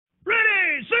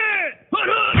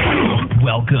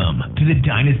Welcome to the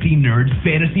Dynasty Nerds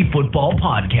Fantasy Football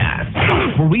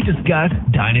Podcast, where we discuss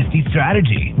Dynasty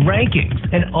strategy, rankings,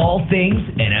 and all things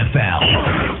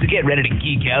NFL. So get ready to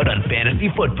geek out on fantasy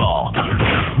football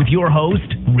with your host,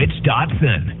 Rich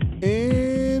Dotson.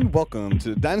 And welcome to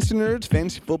the Dynasty Nerds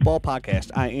Fantasy Football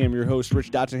Podcast. I am your host,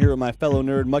 Rich Dotson, here with my fellow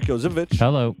nerd, Mike Yozevich.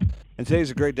 Hello. And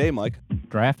today's a great day, Mike.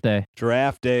 Draft day.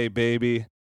 Draft day, baby.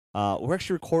 We're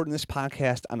actually recording this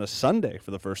podcast on a Sunday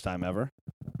for the first time ever.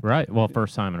 Right. Well,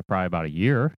 first time in probably about a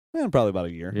year. Yeah, probably about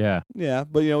a year. Yeah. Yeah,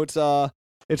 but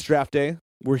it's draft day.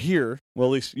 We're here. Well,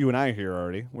 at least you and I are here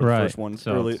already. We're the first ones.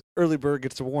 So early bird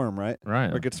gets the worm, right?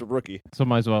 Right. Or gets the rookie. So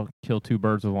might as well kill two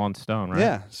birds with one stone, right?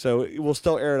 Yeah. So we'll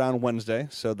still air it on Wednesday.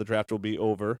 So the draft will be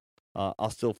over. I'll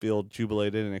still feel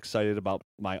jubilated and excited about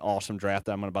my awesome draft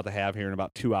that I'm about to have here in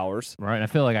about 2 hours. Right. And I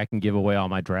feel like I can give away all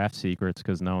my draft secrets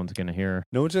because no one's going to hear.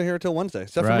 No one's going to hear it till Wednesday,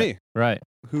 except for me. Right.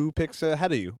 Who picks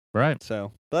ahead of you. Right.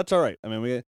 So but that's all right. I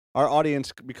mean, our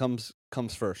audience comes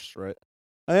first, right?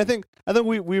 And I think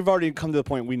we've already come to the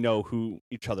point we know who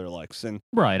each other likes. And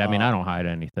right. I mean, I don't hide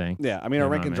anything. Yeah. I mean, our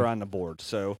rankings are on the board.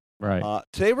 So right.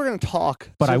 Today we're going to talk.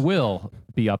 But I will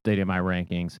be updating my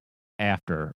rankings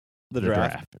after the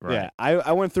draft. Right. Yeah,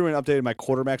 I went through and updated my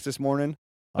quarterbacks this morning.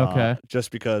 Okay.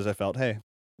 Just because I felt, hey,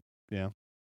 no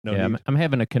need. I'm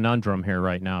having a conundrum here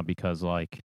right now because one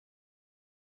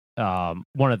of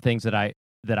the things that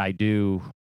I do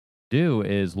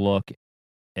is look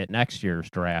at next year's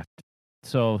draft.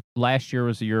 So last year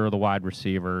was the year of the wide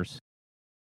receivers.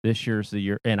 This year's the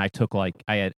year, and I took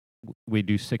we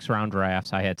do 6-round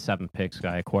drafts. I had 7 picks.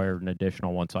 I acquired an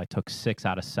additional one, so I took 6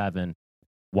 out of 7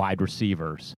 wide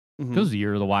receivers. Mm-hmm. It was the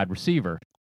year of the wide receiver.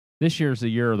 This year's the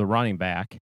year of the running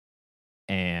back.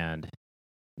 And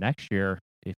next year,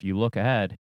 if you look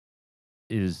ahead,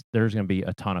 there's going to be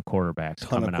a ton of quarterbacks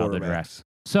coming out of the draft.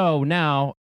 So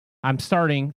now I'm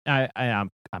starting. I'm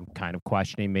kind of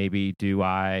questioning maybe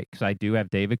because I do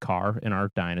have David Carr in our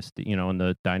dynasty, in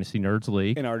the Dynasty Nerds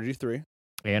League. And RG3.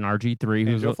 And RG3,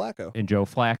 who's Joe Flacco. And Joe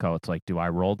Flacco. It's like, do I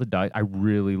roll the dice? I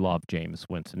really love Jameis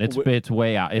Winston. It's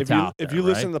way out. It's out. If you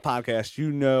listen to the podcast,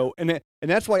 and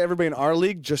that's why everybody in our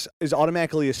league just is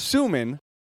automatically assuming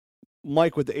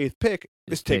Mike with the 8th pick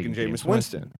is taking Jameis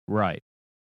Winston. Right.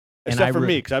 Except for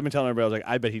me, because I've been telling everybody, I was like,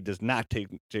 I bet he does not take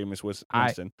Jameis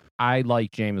Winston. I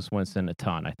like Jameis Winston a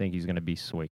ton. I think he's going to be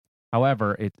sweet.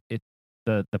 However,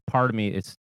 the part of me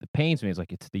that pains me is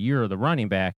like it's the year of the running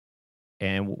back.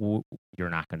 And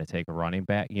you're not going to take a running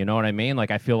back. You know what I mean?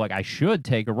 Like, I feel like I should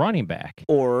take a running back.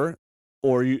 Or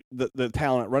the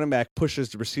talent at running back pushes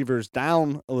the receivers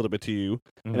down a little bit to you,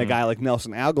 and a guy like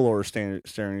Nelson Aguilar is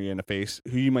staring you in the face,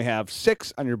 who you might have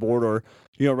 6 on your board, or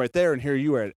right there, and here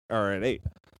you are at 8.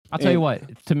 I'll tell you what.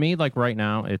 To me, like right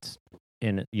now, it's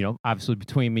obviously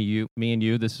between me and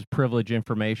you, this is privileged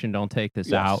information. Don't take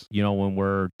this out. When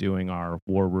we're doing our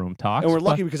war room talks. And we're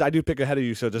lucky because I do pick ahead of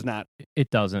you, so it does not.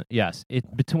 It doesn't. Yes,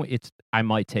 I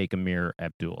might take Amir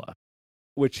Abdullah,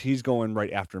 which he's going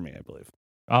right after me, I believe.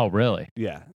 Oh, really?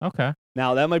 Yeah. Okay.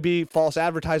 Now that might be false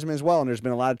advertisement as well, and there's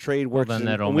been a lot of trade works. Well,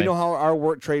 and we know how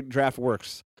our trade draft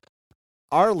works.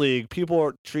 Our league,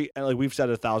 people treat, like we've said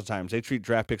it 1,000 times, they treat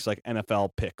draft picks like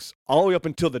NFL picks, all the way up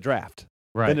until the draft.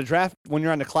 Right. Then the draft, when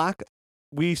you're on the clock,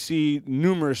 we see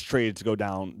numerous trades go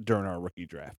down during our rookie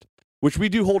draft, which we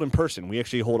do hold in person. We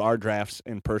actually hold our drafts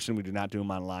in person. We do not do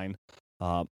them online.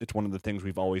 It's one of the things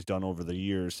we've always done over the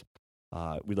years.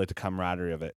 We like the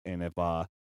camaraderie of it. And if to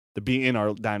be in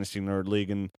our Dynasty Nerd League,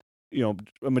 and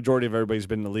a majority of everybody's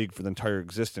been in the league for the entire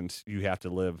existence, you have to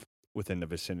live within the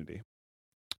vicinity.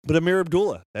 But Amir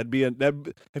Abdullah,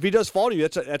 if he does fall to you,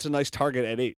 that's a nice target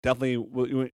at 8.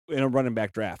 Definitely in a running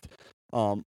back draft.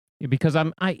 Because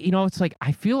it's like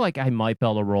I feel like I might be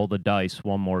able to roll the dice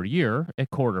one more year at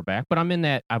quarterback, but I'm in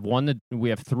that. We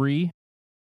have 3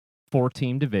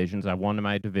 4-team divisions. I won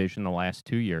my division the last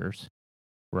 2 years,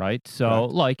 right?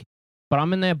 So but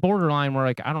I'm in that borderline where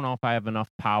I don't know if I have enough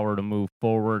power to move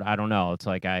forward. I don't know. It's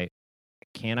like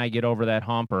can I get over that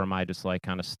hump, or am I just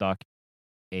kind of stuck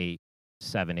 8,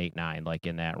 7, 8, 9, like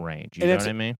in that range? You know what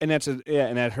I mean? And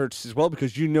and that hurts as well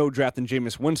because drafting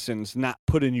Jameis Winston's not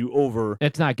putting you over.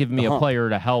 It's not giving me a player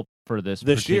to help for this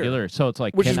particular year. So it's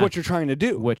like, which is what you're trying to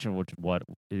do. Which what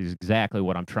is exactly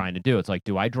what I'm trying to do. It's like,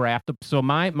 do I draft? So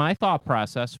my thought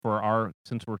process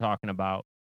since we're talking about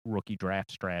rookie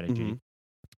draft strategy,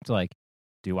 it's like,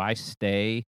 do I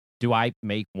stay? Do I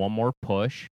make one more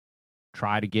push?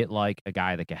 Try to get a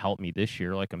guy that can help me this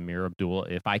year, like Amir Abdullah,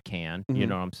 if I can. You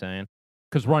know what I'm saying?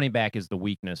 Because running back is the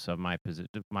weakness of my position.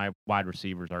 My wide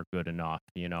receivers are good enough,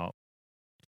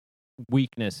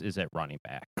 Weakness is at running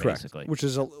back, basically.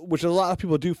 Correct. Which a lot of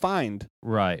people do find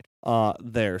right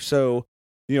there. So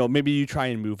maybe you try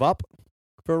and move up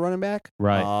for a running back.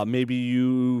 Right. Maybe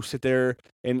you sit there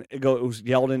and it was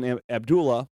Yeldon and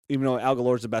Abdullah, even though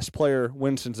Aguilar's the best player,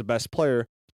 Winston's the best player.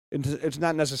 It's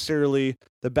not necessarily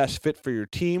the best fit for your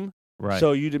team. Right.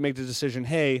 So you make the decision,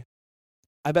 hey,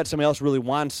 I bet somebody else really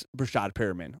wants Brashad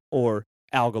Perriman or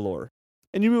Aguilar.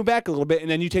 And you move back a little bit, and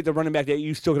then you take the running back that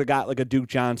you still could have got, like a Duke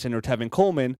Johnson or Tevin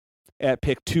Coleman at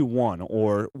pick 2-1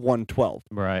 or 112.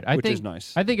 Right. Which is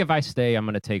nice. I think if I stay, I'm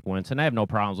going to take Winston. I have no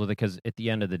problems with it because at the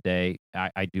end of the day,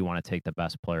 I do want to take the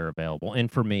best player available.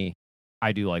 And for me,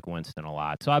 I do like Winston a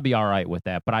lot. So I'd be all right with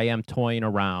that. But I am toying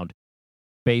around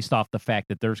based off the fact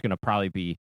that there's going to probably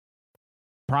be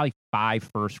 5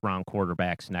 first-round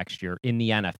quarterbacks next year in the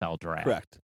NFL draft.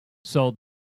 Correct. So,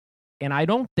 and I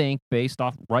don't think based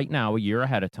off right now, a year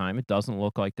ahead of time, it doesn't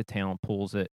look like the talent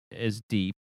pool's as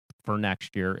deep for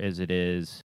next year as it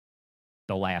is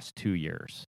the last 2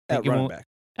 years. At running back.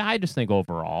 I just think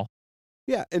overall.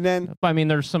 Yeah, and then but I mean,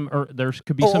 there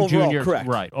could be some overall, juniors, correct.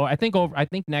 right? Oh, I think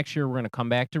next year we're going to come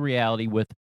back to reality with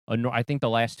I think the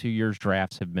last 2 years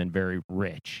drafts have been very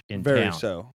rich in very talent.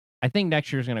 so. I think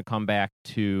next year's going to come back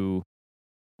to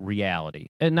reality,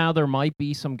 and now there might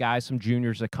be some guys, some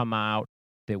juniors that come out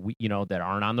that that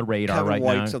aren't on the radar Kevin right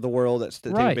Whites now. of the world that's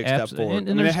taking Right, a big step forward.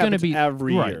 and there's going to be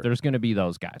every year. There's going to be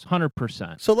those guys,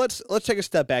 100%. So let's take a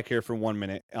step back here for 1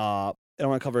 minute. I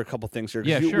want to cover a couple things here.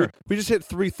 Yeah, sure. We just hit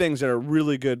 3 things that are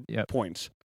really good Yep. points.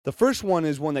 The first one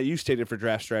is one that you stated for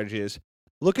draft strategy is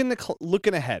looking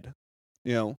ahead.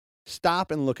 Stop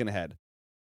and looking ahead.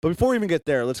 But before we even get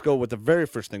there, let's go with the very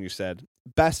first thing you said: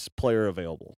 best player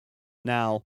available.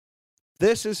 Now,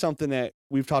 this is something that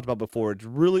we've talked about before.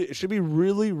 It should be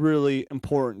really, really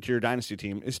important to your dynasty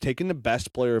team is taking the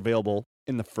best player available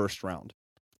in the first round.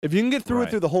 If you can get through it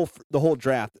through the whole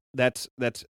draft, that's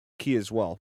key as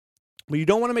well. But you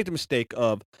don't want to make the mistake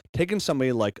of taking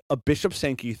somebody like a Bishop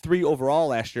Sankey, 3 overall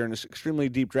last year in this extremely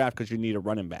deep draft because you need a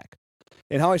running back.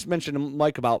 And how I mentioned to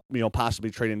Mike about possibly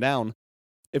trading down,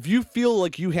 if you feel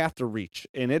like you have to reach,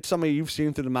 and it's somebody you've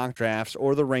seen through the mock drafts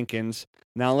or the rankings,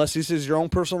 now unless this is your own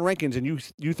personal rankings and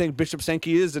you think Bishop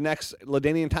Sankey is the next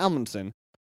LaDainian Tomlinson,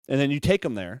 and then you take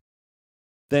him there,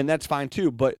 then that's fine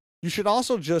too. But you should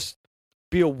also just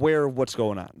be aware of what's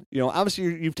going on.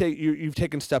 Obviously you've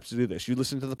taken steps to do this. You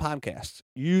listen to the podcasts.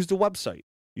 You use the website.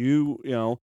 You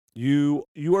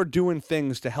are doing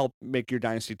things to help make your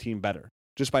dynasty team better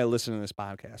just by listening to this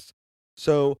podcast.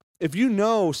 So if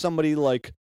somebody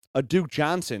like a Duke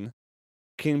Johnson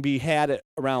can be had at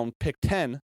around pick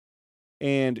 10,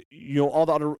 and all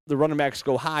the running backs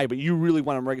go high, but you really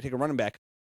want to take a running back,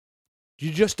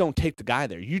 you just don't take the guy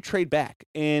there. You trade back,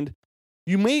 and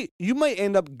you might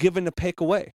end up giving the pick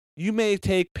away. You may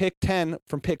take pick 10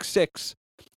 from pick 6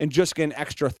 and just get an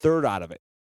extra third out of it.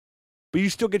 But you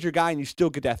still get your guy and you still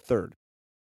get that third.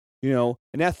 And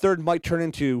that third might turn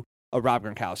into a Rob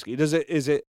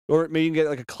Gronkowski. Or maybe you can get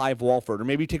like a Clive Walford, or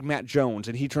maybe you take Matt Jones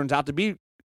and he turns out to be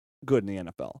good in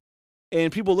the NFL.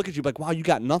 And people look at you like, wow, you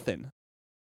got nothing.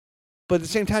 But at the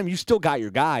same time, you still got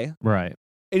your guy. Right.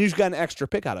 And you just got an extra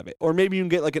pick out of it. Or maybe you can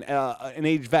get like an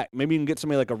age vet. Maybe you can get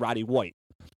somebody like a Roddy White,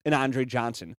 an Andre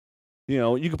Johnson.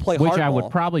 You could play hardball. Which I would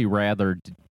probably rather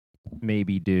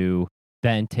maybe do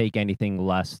than take anything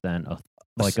less than a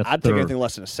I'd third. take anything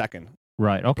less than a second.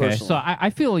 Right. Okay. Personally. So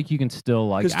I feel like you can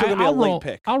still It's still gonna be a late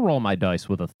pick. I'll roll my dice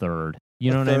with a third.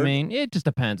 You know what I mean? It just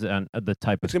depends on the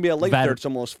type of. It's gonna be a late third, it's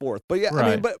almost fourth. But yeah, right. I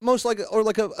mean, but most like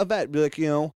a vet, be like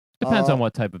Depends on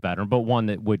what type of veteran, but one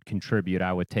that would contribute.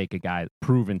 I would take a guy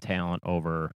proven talent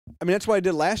over. I mean, that's what I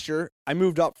did last year. I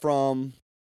moved up from,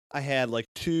 I had like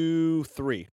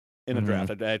 2-3 in a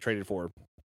draft. I traded for,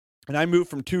 and I moved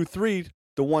from 2-3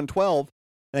 to 112,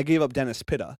 and I gave up Dennis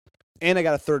Pitta, and I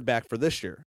got a third back for this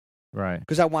year. Right.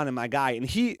 Because I wanted my guy,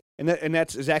 and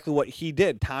that's exactly what he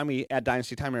did. Tommy at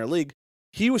Dynasty Time in our league,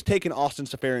 he was taking Austin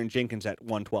Safarian Jenkins at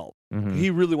 112. He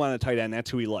really wanted a tight end.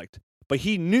 That's who he liked, but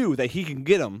he knew that he can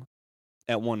get him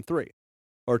at 1-3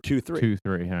 or 2-3.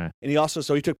 2-3, huh? And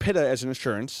he took Pitta as an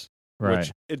insurance,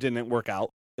 which it didn't work out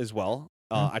as well.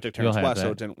 I took Terrence West,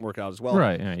 so it didn't work out as well.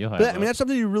 Right, yeah, you'll have that. I mean, that's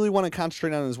something you really want to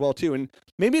concentrate on as well, too. And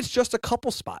maybe it's just a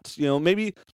couple spots.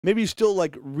 Maybe you still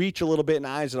like reach a little bit in the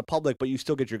eyes of the public, but you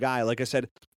still get your guy. Like I said,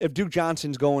 if Duke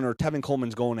Johnson's going or Tevin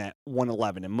Coleman's going at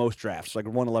 111 in most drafts, like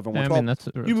 111,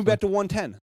 112, you move back to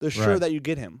 110. They're sure that you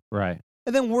get him. Right.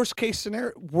 And then worst case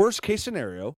scenario,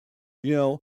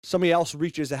 somebody else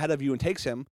reaches ahead of you and takes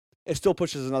him. It still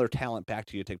pushes another talent back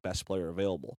to you to take best player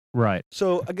available. Right.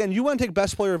 So, again, you want to take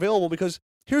best player available because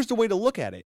here's the way to look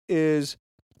at it is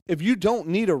if you don't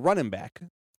need a running back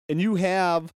and you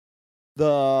have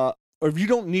or if you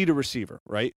don't need a receiver,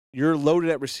 right? You're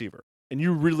loaded at receiver and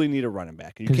you really need a running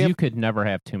back. Because you could never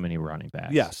have too many running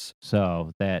backs. Yes.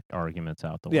 So that argument's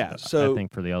out the window. Yeah, so I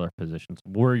think for the other positions,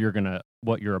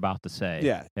 what you're about to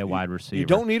say, at wide receiver. You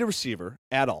don't need a receiver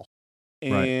at all.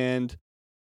 And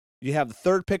you have the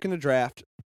third pick in the draft,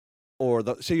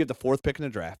 say you have the fourth pick in the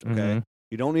draft, okay? Mm-hmm.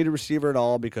 You don't need a receiver at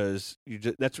all because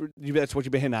that's what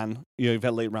you've been hitting on. You've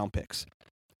had late round picks.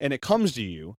 And it comes to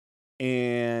you,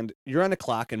 and you're on the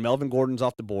clock, and Melvin Gordon's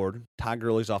off the board, Todd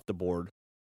Gurley's off the board,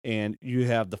 and you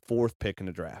have the fourth pick in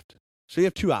the draft. So you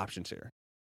have two options here.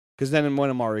 Because then in one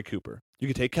Amari Cooper, you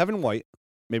could take Kevin White,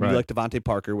 maybe you like Devontae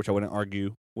Parker, which I wouldn't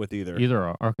argue with either. Either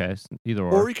or. Okay, either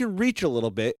or. Or you can reach a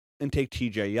little bit and take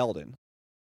T.J. Yeldon.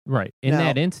 Right. In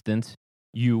that instance,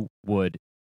 you would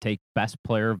take best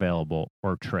player available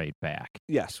or trade back.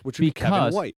 Yes, which would be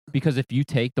Kevin White. Because if you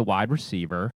take the wide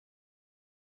receiver,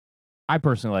 I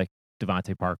personally like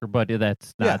Devontae Parker, but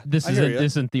that's not. This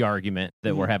isn't the argument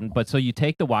that we're having. But so you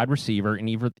take the wide receiver, and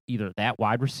either that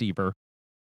wide receiver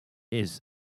is,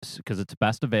 because it's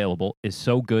best available, is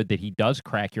so good that he does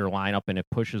crack your lineup, and it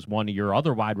pushes one of your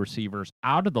other wide receivers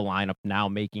out of the lineup, now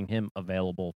making him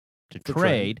available to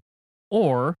trade,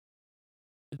 or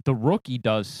the rookie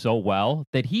does so well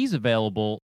that he's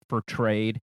available for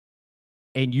trade,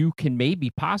 and you can maybe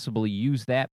possibly use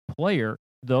that player,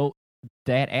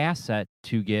 that asset,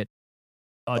 to get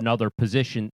another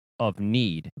position of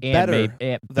need. Better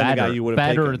than the guy you would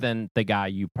have taken. Than the guy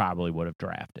you probably would have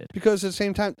drafted. Because at the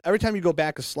same time, every time you go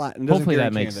back a slot, and hopefully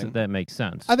that makes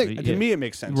sense. I think to me it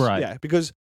makes sense. Right. Yeah,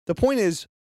 because the point is,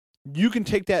 you can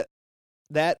take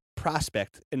that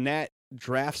prospect in that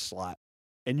draft slot,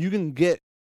 and you can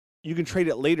trade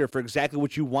it later for exactly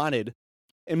what you wanted,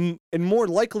 and more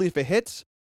likely, if it hits,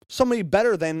 somebody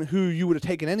better than who you would have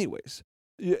taken anyways.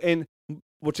 And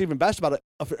what's even best about it,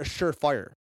 a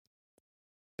surefire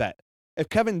bet. If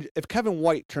Kevin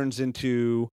White turns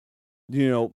into,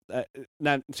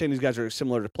 not saying these guys are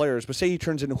similar to players, but say he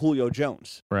turns into Julio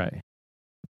Jones. Right.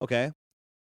 Okay.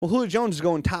 Well, Julio Jones is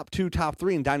going top 2, top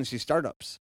 3 in dynasty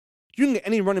startups. You can get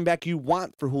any running back you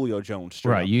want for Julio Jones.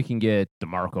 Right. You can get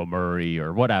DeMarco Murray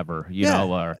or whatever,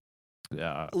 or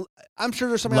I'm sure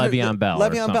there's some Le'Veon Bell.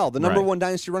 Le'Veon Bell, the number one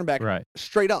dynasty running back, right?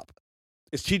 Straight up.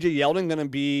 Is T.J. Yeldon going to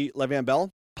be Le'Veon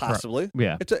Bell? Possibly. Right.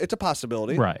 Yeah. It's a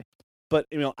possibility. Right. But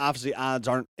obviously odds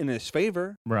aren't in his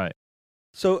favor. Right.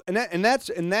 So and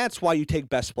that's why you take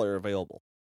best player available.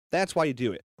 That's why you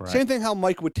do it. Right. Same thing how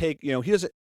Mike would take, he does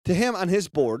it to him on his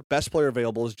board, best player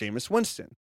available is Jameis Winston.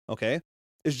 Okay?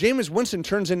 As Jameis Winston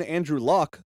turns into Andrew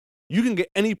Luck, you can get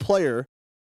any player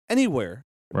anywhere.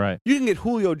 Right. You can get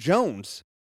Julio Jones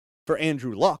for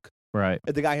Andrew Luck. Right.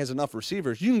 If the guy has enough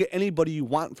receivers, you can get anybody you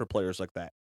want for players like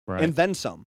that. Right. And then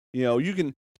some. You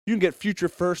can get future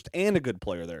first and a good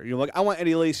player there. Like I want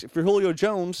Eddie Lacy. For Julio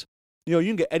Jones, you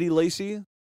can get Eddie Lacy,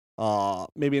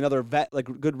 maybe another vet, like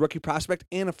a good rookie prospect,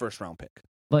 and a first round pick.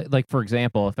 Like for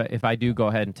example, if I do go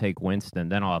ahead and take Winston,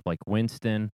 then I'll have like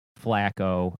Winston,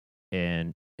 Flacco,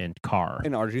 and Carr.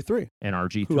 And RG3.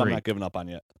 Who I'm not giving up on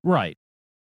yet. Right.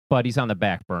 But he's on the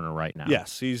back burner right now.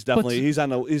 Yes, he's definitely he's on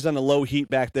the low heat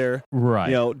back there.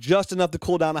 Right. Just enough to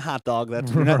cool down a hot dog.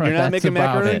 You're not making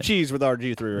macaroni and cheese with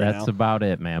RG3 right now. That's about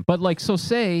it, man. But so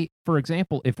say, for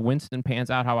example, if Winston pans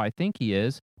out how I think he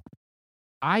is,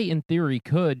 I in theory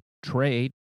could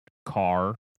trade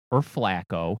Carr or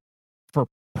Flacco for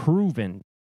proven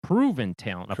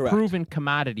talent, a proven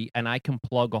commodity, and I can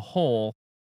plug a hole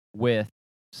with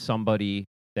somebody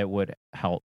that would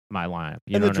help my lineup.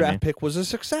 And the draft pick was a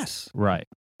success. Right.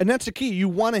 And that's the key. You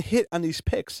want to hit on these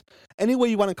picks. Any way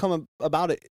you want to come about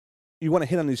it, you want to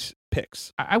hit on these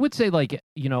picks. I would say,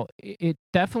 it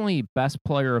definitely best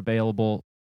player available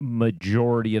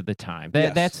majority of the time.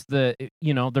 That's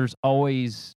there's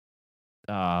always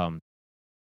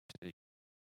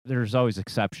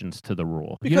exceptions to the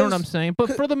rule. You know what I'm saying?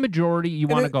 But for the majority, you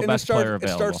want to go best player available.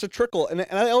 It starts to trickle. And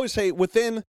I always say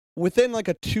within like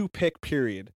a 2-pick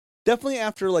period, definitely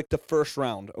after like the first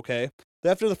round, okay?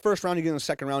 After the first round, you get in the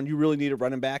second round, you really need a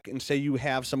running back. And say you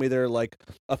have somebody there like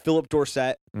a Philip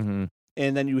Dorsett, mm-hmm.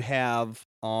 and then you have,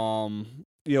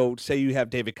 say you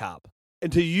have David Cobb.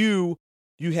 And to you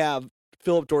have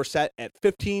Philip Dorsett at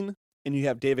 15, and you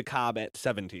have David Cobb at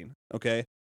 17, okay?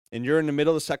 And you're in the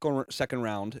middle of the second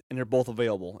round, and they're both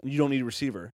available, and you don't need a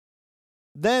receiver.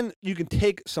 Then you can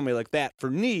take somebody like that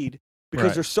for need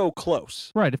because they're so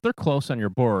close. Right. If they're close on your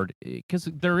board, because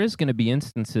there is going to be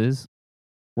instances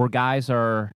where guys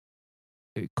are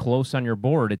close on your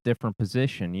board at different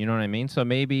position. You know what I mean? So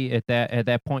maybe at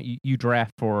that point you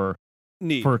draft for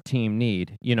team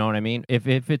need. You know what I mean? If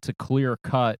it's a clear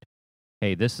cut,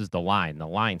 hey, this is the line. The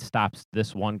line stops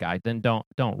this one guy. Then don't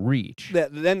reach.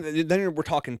 Then we're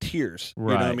talking tiers.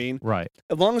 Right. You know what I mean? Right.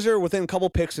 As long as they're within a couple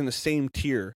picks in the same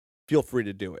tier, feel free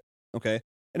to do it. Okay.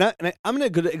 I'm in a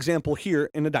good example here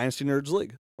in the Dynasty Nerds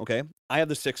League. Okay. I have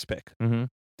the 6th pick. Mm-hmm.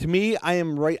 To me, I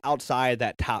am right outside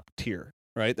that top tier,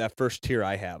 right? That first tier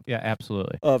I have. Yeah,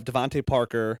 absolutely. Of Devontae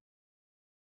Parker,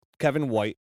 Kevin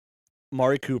White,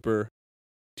 Mari Cooper,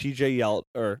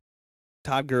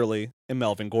 Todd Gurley, and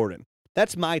Melvin Gordon.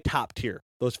 That's my top tier,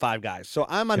 those 5 guys. So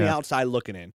I'm on the outside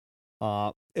looking in.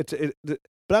 But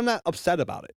I'm not upset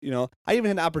about it. You know, I even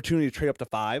had an opportunity to trade up to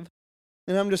 5.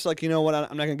 And I'm just like, you know what?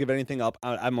 I'm not going to give anything up.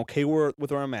 I'm okay with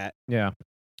where I'm at. Yeah.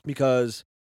 Because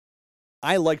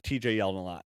I like TJ Yeldon a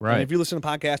lot. Right. And if you listen to the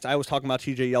podcast, I was talking about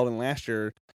TJ Yeldon last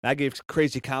year. And I gave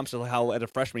crazy comps of how, as a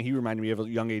freshman, he reminded me of a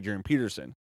young Adrian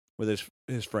Peterson with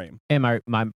his frame. And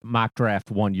my mock draft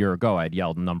 1 year ago, I had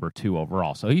Yeldon number 2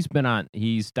 overall. So he's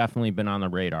definitely been on the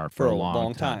radar for a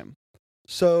long time.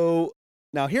 So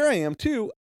now here I am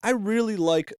too. I really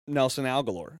like Nelson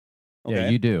Agholor. Okay? Yeah,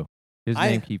 you do. His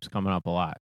name keeps coming up a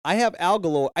lot. I have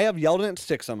Agholor. I have Yeldon at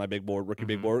 6 on my big board, rookie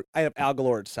big board. I have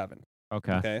Agholor at 7.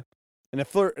 Okay. And at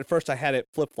first I had it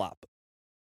flip flop.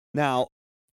 Now,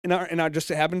 in our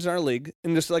just it happens in our league,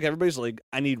 and just like everybody's league,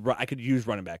 I could use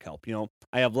running back help. You know,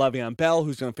 I have Le'Veon Bell,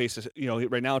 who's going to face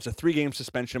right now it's a 3-game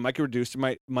suspension. It might get reduced.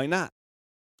 It might not.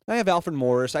 I have Alfred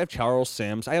Morris. I have Charles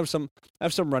Sims. I have some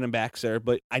running backs there,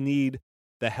 but I need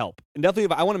the help. And definitely,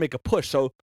 if I want to make a push.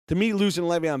 So to me, losing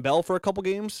Le'Veon Bell for a couple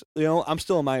games, I'm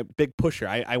still in my big pusher.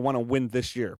 I want to win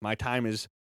this year. My time is,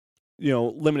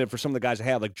 limited for some of the guys I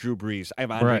have, like Drew Brees. I have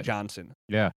Andre Johnson.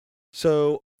 Yeah.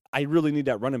 So I really need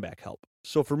that running back help.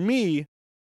 So for me,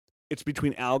 it's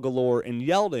between Agholor and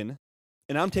Yeldon,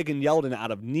 and I'm taking Yeldon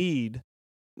out of need.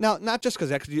 Now, not just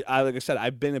because, like I said,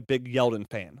 I've been a big Yeldon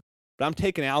fan, but I'm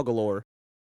taking Agholor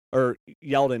or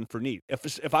Yeldon for need.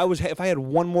 If I had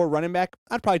one more running back,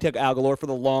 I'd probably take Agholor for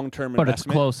the long-term investment. But it's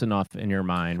close enough in your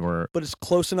mind where... But it's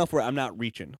close enough where I'm not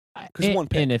reaching. One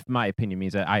pick. And if my opinion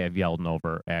means that I have Yeldon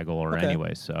over Agholor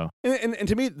anyway, so... And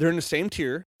to me, they're in the same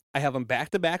tier. I have them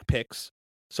back-to-back picks.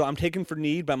 So I'm taking for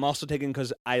need, but I'm also taking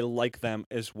because I like them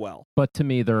as well. But to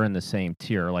me, they're in the same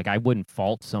tier. Like, I wouldn't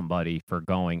fault somebody for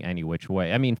going any which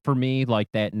way. I mean, for me, like,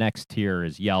 that next tier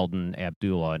is Yeldon,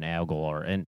 Abdullah, and Agholor.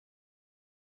 And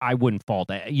I wouldn't fault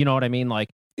that. You know what I mean? Like,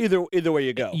 either way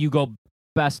you go. You go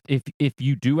best if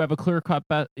you do have a clear-cut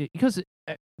bet. Because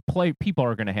people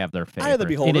are going to have their favorite. I have the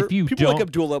beholder. And if you people like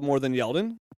Abdullah more than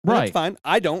Yeldon. Right. That's fine.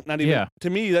 I don't. Not even. Yeah. To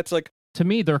me, that's like... To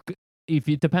me, if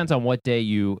it depends on what day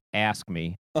you ask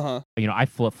me. I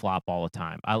flip flop all the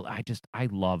time. I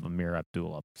love Amir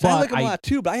Abdullah. So I like him a lot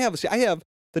too, but I have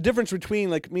the difference between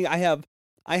like me. I have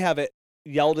it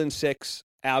Yeldon 6,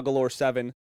 Agholor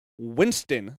 7,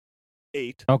 Winston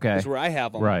 8. Okay, is where I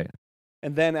have them. Right,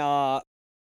 and then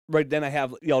then I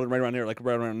have Yeldon right around here, like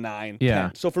right around 9. Yeah.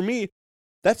 10. So for me,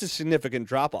 that's a significant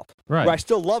drop off. Right. Where I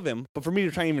still love him, but for me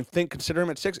to try and even consider him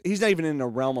at 6, he's not even in the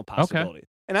realm of possibility. Okay.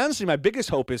 And honestly, my biggest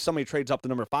hope is somebody trades up to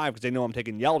number 5 because they know I'm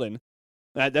taking Yeldon.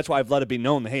 That's why I've let it be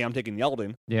known that, hey, I'm taking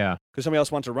Yeldon. Yeah. Because somebody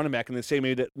else wants a running back, and they say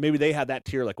maybe they have that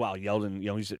tier, like, wow, Yeldon,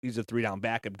 he's a 3-down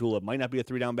back. Abdullah might not be a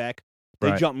 3-down back.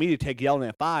 They jump me to take Yeldon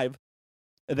at 5,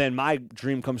 and then my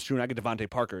dream comes true, and I get Devontae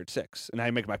Parker at 6, and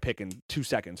I make my pick in 2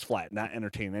 seconds flat, not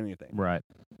entertaining anything. Right.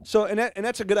 So, and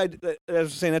that's a good idea. As I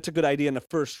was saying, that's a good idea in the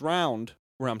first round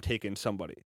where I'm taking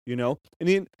somebody, And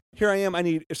then, here I am.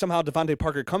 If somehow Devontae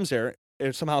Parker comes there,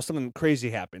 if somehow something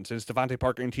crazy happens, and it's Devontae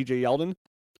Parker and TJ Yeldon,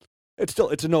 it's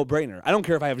a no-brainer. I don't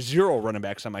care if I have 0 running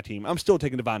backs on my team. I'm still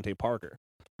taking Devontae Parker.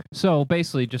 So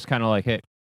basically, just kind of like, hey,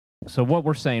 so what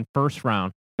we're saying, first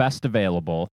round, best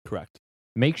available. Correct.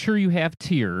 Make sure you have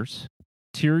tiers.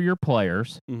 Tier your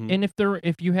players, and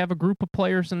if you have a group of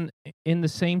players in the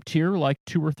same tier, like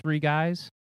 2 or 3 guys,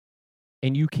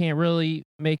 and you can't really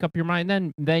make up your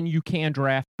mind, then you can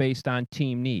draft based on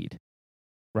team need.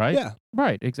 Right? Yeah.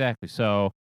 Right, exactly.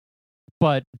 So,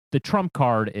 but the trump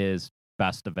card is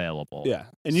best available. Yeah.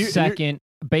 And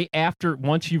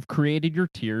once you've created your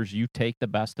tiers, you take the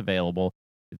best available.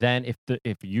 Then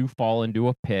if you fall into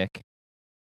a pick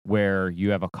where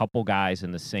you have a couple guys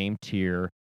in the same tier,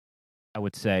 I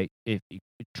would say if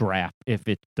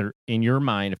they're in your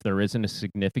mind, if there isn't a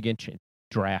significant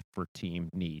draft for team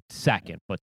need second,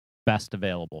 but best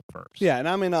available first. Yeah, and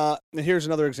I'm in here's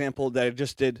another example that I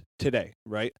just did today,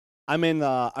 right? I'm in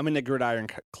the Gridiron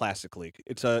Classic League.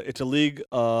 It's a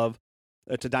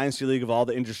dynasty league of all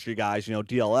the industry guys,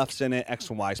 DLF's in it, X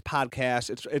and Y's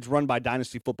podcast. It's run by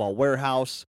Dynasty Football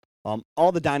Warehouse.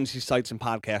 All the dynasty sites and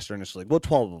podcasts are in this league. Well,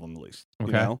 12 of them at least,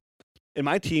 Okay. in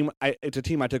my team, it's a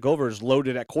team I took over is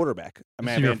loaded at quarterback. I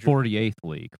mean, This is your 48th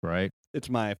league, right? It's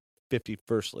my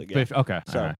 51st league. Yeah. Okay,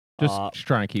 So, all right. Just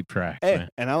trying to keep track. Hey, man.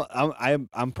 and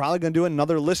I'm probably going to do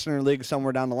another listener league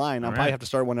somewhere down the line. I'll probably have to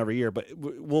start one every year, but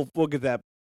we'll get that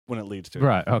when it leads to it.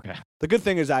 Right. Okay. The good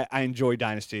thing is I enjoy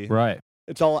Dynasty. Right.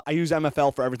 It's all I use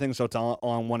MFL for everything, so it's all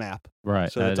on one app.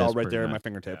 Right. So it's all right there at my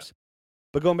fingertips. Yeah.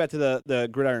 But going back to the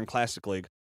Gridiron Classic League,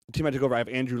 the team I took over, I have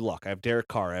Andrew Luck, I have Derek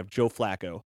Carr, I have Joe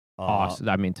Flacco. Awesome.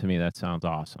 I mean, to me, that sounds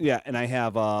awesome. Yeah, and I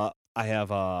have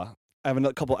another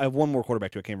couple. I have one more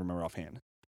quarterback too. I can't remember offhand.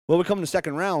 Well, we come in the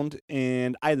second round,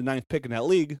 and I had the 9th pick in that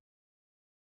league,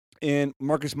 and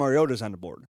Marcus Mariota's on the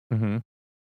board. Mm-hmm.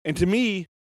 And to me,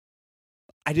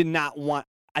 I did not want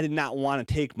to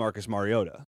take Marcus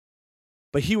Mariota,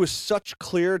 but he was such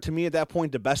clear to me at that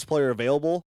point the best player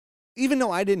available, even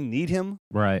though I didn't need him.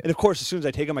 Right. And of course, as soon as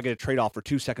I take him, I get a trade off for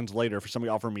 2 seconds later for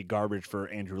somebody offering me garbage for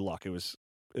Andrew Luck. It was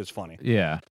funny.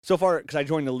 Yeah. So far, because I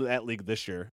joined that league this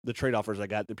year, the trade offers I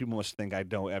got, the people must think I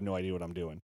have no idea what I'm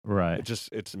doing. Right.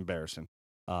 It's embarrassing.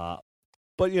 But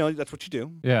that's what you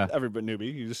do. Yeah. Everybody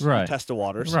newbie, you just you test the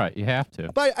waters. Right. You have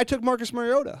to. But I took Marcus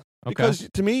Mariota because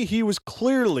to me he was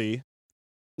clearly,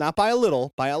 not by a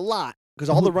little, by a lot, because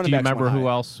all the running backs. Do you remember who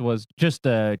else was? Just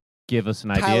to give us an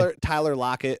idea. Tyler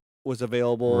Lockett was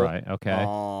available. Right.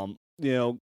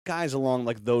 Okay. Guys along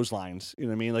like those lines. You know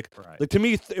what I mean? Like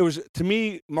to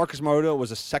me, Marcus Mariota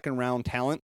was a second round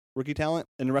talent. Rookie talent,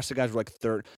 and the rest of the guys were like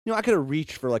third. I could have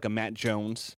reached for like a Matt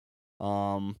Jones.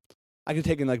 I could have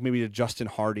taken like maybe a Justin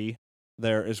Hardy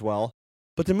there as well.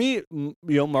 But to me,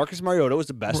 Marcus Mariota was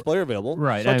the best player available.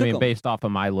 Right. So I mean, based off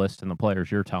of my list and the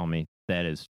players you're telling me, that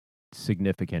is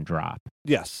significant drop.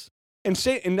 Yes. Here's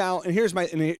the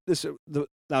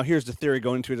theory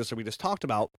going into it that we just talked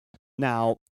about.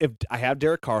 Now, if I have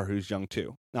Derek Carr, who's young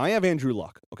too. Now I have Andrew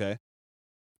Luck. Okay.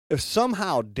 If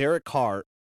somehow Derek Carr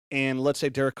and let's say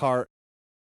Derek Carr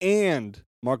and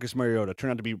Marcus Mariota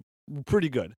turn out to be pretty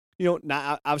good.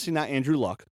 Obviously not Andrew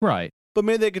Luck. Right. But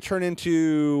maybe they could turn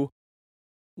into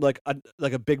like a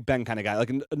Big Ben kind of guy, like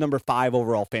a number 5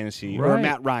 overall fantasy, or a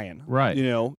Matt Ryan. Right.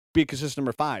 Be a consistent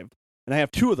number 5. And I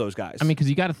have 2 of those guys. I mean, because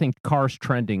you got to think Carr's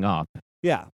trending up.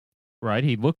 Yeah. Right.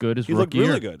 He looked good as rookie. He looked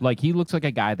really good. Like he looks like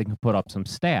a guy that can put up some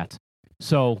stats.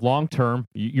 So long term,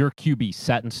 your QB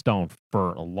set in stone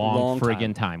for a long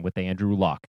friggin' time with Andrew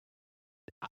Luck.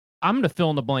 I'm going to fill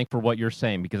in the blank for what you're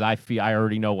saying because I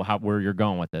already know where you're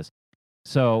going with this.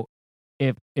 So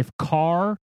if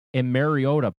Carr and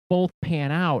Mariota both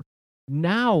pan out,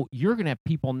 now you're going to have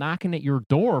people knocking at your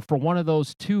door for one of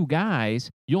those 2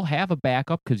 guys. You'll have a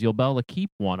backup because you'll be able to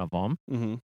keep one of them.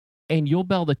 Mm-hmm. And you'll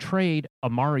be able to trade a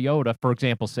Mariota, for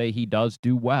example, say he does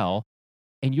do well,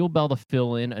 and you'll be able to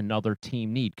fill in another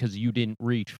team need because you didn't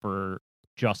reach for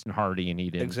Justin Hardy and he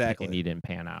didn't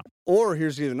pan out. Or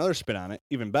here's another spin on it,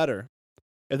 even better.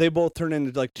 If they both turn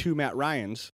into like 2 Matt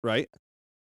Ryans, right?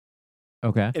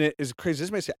 Okay. And it is crazy.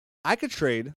 This may say I could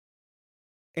trade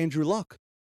Andrew Luck.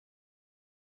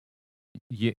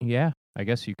 Yeah, I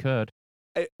guess you could.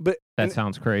 But that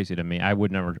sounds crazy to me. I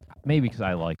would never. Maybe because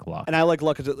I like Luck. And I like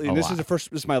Luck. This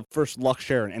is my first Luck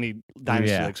share in any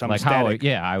Dynasty league. So I'm ecstatic.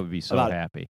 I would be so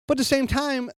happy. But at the same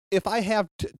time, if I have,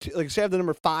 say I have the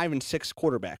number 5 and 6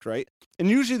 quarterback, right? And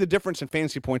usually the difference in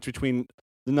fantasy points between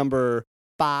the number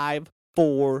 5,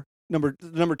 4, the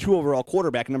number 2 overall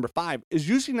quarterback and number 5 is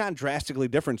usually not drastically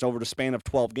different over the span of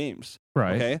 12 games.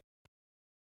 Right. Okay.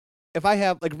 If I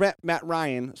have like Matt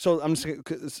Ryan, so I'm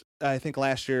just I think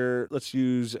last year, let's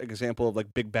use an example of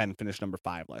like Big Ben finished number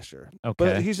 5 last year. Okay.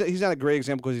 But he's not a great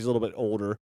example because he's a little bit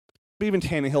older. But even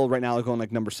Tannehill right now is going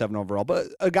like number 7 overall. But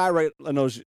a guy right in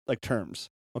those like terms,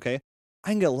 okay,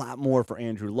 I can get a lot more for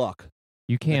Andrew Luck.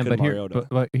 You can, but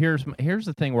here's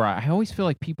the thing where I always feel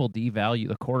like people devalue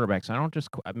the quarterbacks.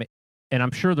 And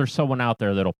I'm sure there's someone out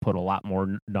there that'll put a lot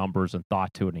more numbers and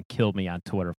thought to it and kill me on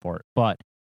Twitter for it. But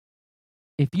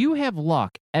if you have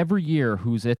Luck every year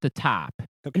who's at the top,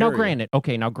 now granted,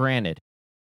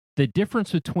 the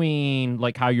difference between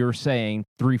like how you're saying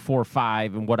 3, 4,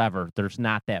 5 and whatever, there's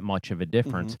not that much of a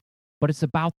difference, but it's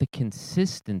about the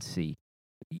consistency.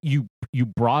 You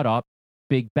brought up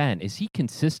Big Ben. Is he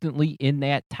consistently in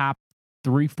that top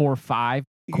 3, 4, 5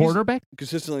 quarterback? He's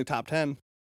consistently top 10.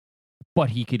 But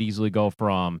he could easily go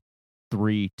from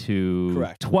 3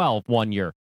 to 12 one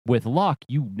year. With Luck,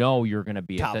 you're going to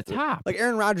be at the top. Like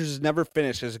Aaron Rodgers has never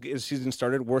finished his season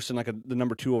started worse than like the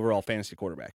number 2 overall fantasy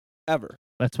quarterback ever.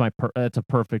 That's a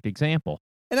perfect example.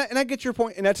 And I get your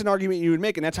point, and that's an argument you would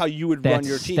make, and that's how you would run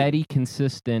your team. Steady,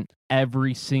 consistent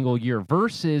every single year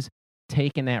versus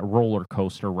taking that roller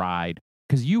coaster ride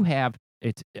because you have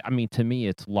to me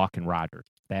it's Luck and Rodgers.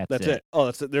 That's it. Oh,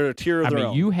 that's it. They're a tier of their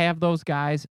own. You have those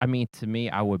guys. I mean, to me,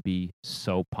 I would be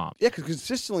so pumped. Yeah, because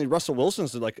consistently Russell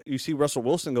Wilson's like, you see Russell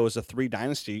Wilson go as a 3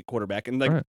 dynasty quarterback, and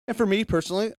like, and for me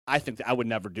personally, I think that I would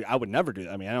never do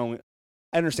that. I mean,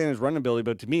 I understand his running ability,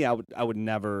 but to me, I would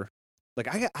never. Like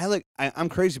I'm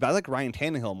crazy, but I like Ryan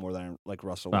Tannehill more than I like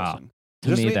Russell Wilson.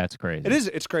 To me, that's crazy. It is.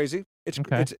 It's crazy.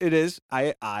 It is.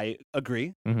 I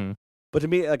agree. Mm-hmm. But to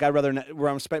me, like I'd rather not,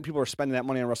 where people are spending that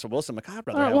money on Russell Wilson. Like I'd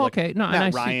rather have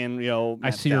Matt Ryan,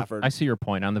 Matt Stafford. I see your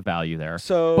point on the value there.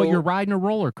 So, but you're riding a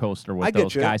roller coaster with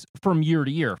those guys from year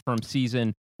to year, from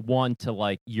season 1 to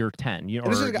like year 10.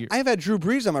 I've had Drew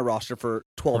Brees on my roster for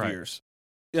 12 years.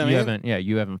 You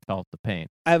haven't felt the pain.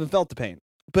 I haven't felt the pain,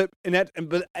 but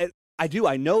I do.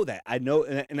 I know that. I know,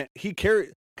 and he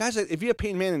carry guys. If you have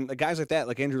Peyton Manning, guys like that,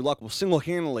 like Andrew Luck, will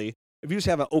single-handedly, if you just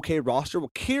have an okay roster, will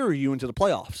carry you into the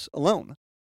playoffs alone.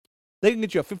 They can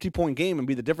get you a 50-point game and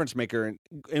be the difference maker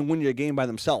and win you a game by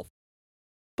themselves.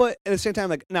 But at the same time,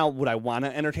 like now, would I want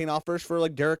to entertain offers for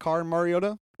like Derek Carr and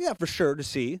Mariota? Yeah, for sure, to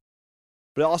see.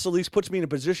 But it also at least puts me in a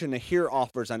position to hear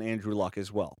offers on Andrew Luck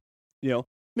as well.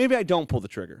 Maybe I don't pull the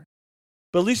trigger,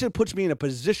 but at least it puts me in a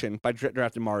position by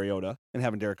drafting Mariota and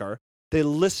having Derek Carr. They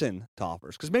listen to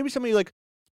offers because maybe somebody like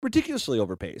ridiculously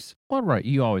overpays. Well, right,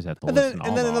 you always have to listen.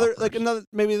 And then another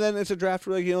maybe then it's a draft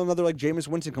where another like Jameis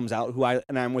Winston comes out,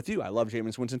 I'm with you. I love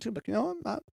Jameis Winston too, but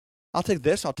I'll take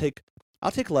this. I'll take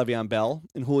Le'Veon Bell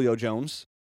and Julio Jones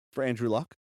for Andrew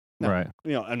Luck. Now, right.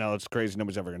 I know it's crazy.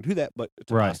 Nobody's ever going to do that, but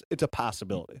it's a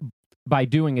possibility. By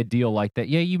doing a deal like that,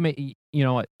 you may,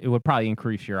 it would probably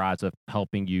increase your odds of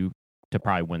helping you to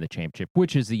probably win the championship,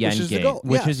 which is the end game.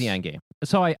 Which is the end game.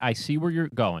 So I see where you're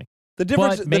going. The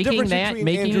difference, but making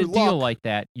Andrew a deal like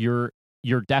that, you're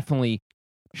definitely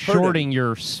shorting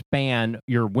your span.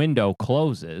 Your window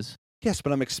closes. Yes,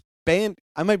 but I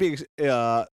might be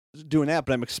doing that,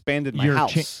 but I'm expanding my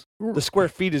house. The square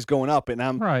feet is going up, and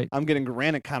I'm getting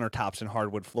granite countertops and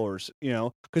hardwood floors.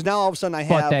 Because now all of a sudden I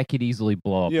have. But that could easily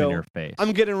blow up in your face.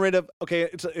 I'm getting rid of. Okay,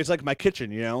 it's like my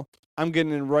kitchen. I'm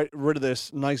getting rid of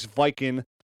this nice Viking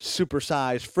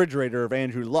supersized refrigerator of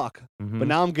Andrew Luck, but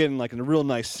now I'm getting like a real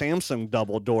nice Samsung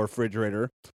double door refrigerator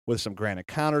with some granite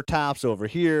countertops over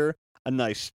here, a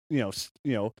nice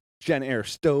Gen Air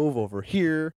stove over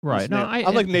here. Right.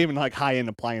 I'm like naming like high end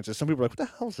appliances. Some people are like, "What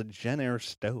the hell is a Gen Air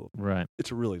stove?" Right.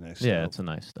 It's a really nice stove. Yeah, it's a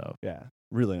nice stove. Yeah,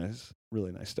 really nice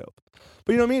stove.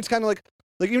 But you know what I mean? It's kind of like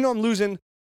even though I'm losing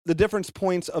the difference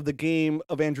points of the game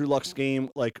of Andrew Luck's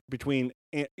game, like between,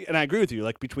 and I agree with you,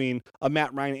 like between a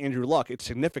Matt Ryan and Andrew Luck, it's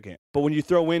significant. But when you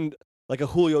throw in like a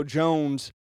Julio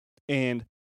Jones and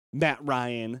Matt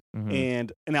Ryan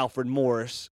and an Alfred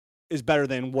Morris is better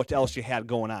than what else you had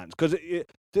going on. Because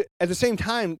at the same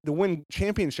time, to win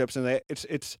championships, and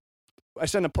it's. I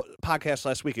said in a podcast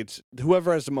last week, it's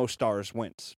whoever has the most stars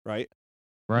wins, right?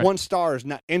 Right. One star is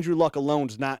not, Andrew Luck alone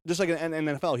is not, just like in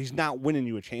NFL, he's not winning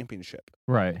you a championship.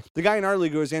 Right. The guy in our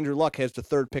league who is Andrew Luck has the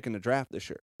 3rd pick in the draft this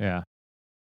year. Yeah.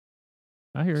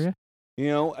 I hear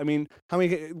you. I mean, how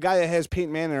many guy that has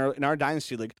Peyton Manning in our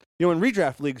dynasty league? In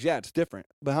redraft leagues, yeah, it's different.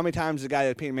 But how many times the guy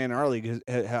that Peyton Manning in our league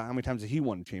how many times has he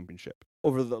won a championship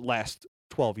over the last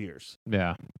 12 years?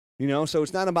 Yeah. So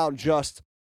it's not about just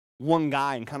one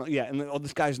guy and kind of and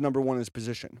this guy's number one in his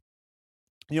position.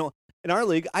 In our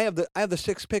league, I have the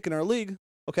 6th pick in our league.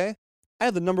 Okay, I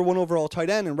have the number 1 overall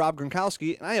tight end in Rob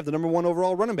Gronkowski, and I have the number 1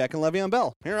 overall running back in Le'Veon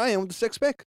Bell. Here I am with the 6th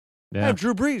pick. Yeah. I have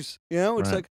Drew Brees.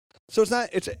 It's like, so it's not.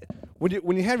 It's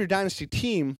when you have your dynasty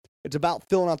team, it's about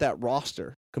filling out that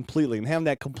roster completely and having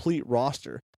that complete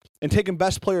roster, and taking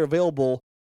best player available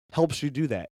helps you do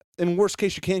that. In worst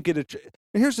case, you can't get a.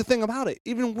 And here's the thing about it: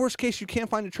 even in worst case, you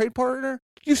can't find a trade partner.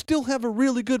 You still have a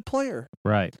really good player.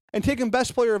 Right. And taking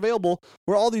best player available,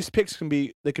 where all these picks could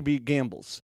be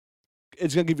gambles.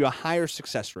 It's going to give you a higher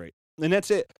success rate, and that's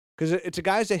it. Because it's the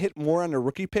guys that hit more on their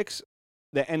rookie picks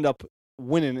that end up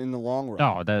winning in the long run.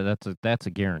 Oh, that's a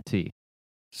guarantee.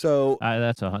 So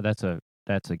that's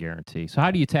a guarantee. So how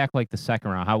do you tackle like the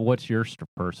second round? What's your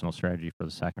personal strategy for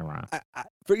the second round?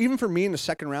 For me in the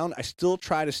second round, I still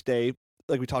try to stay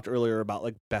like we talked earlier about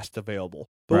like best available,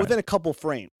 but within a couple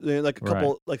frame, like a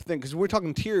couple like things. Because we're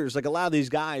talking tiers. Like a lot of these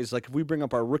guys, like if we bring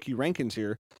up our rookie rankings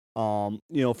here,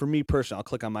 for me personally, I'll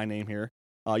click on my name here.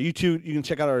 You can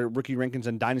check out our rookie rankings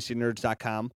on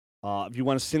dynastynerds.com. If you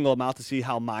want to single them out to see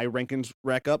how my rankings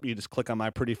rack up, you just click on my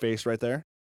pretty face right there.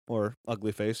 Or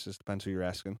ugly face, just depends who you're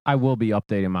asking. I will be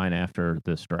updating mine after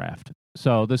this draft.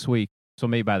 So this week,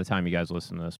 maybe by the time you guys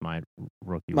listen to this, my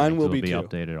rookie mine will be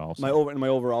updated also. My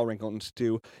overall rankings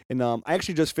too. And I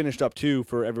actually just finished up too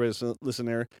for everybody listening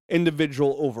there,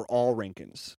 individual overall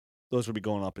rankings. those would be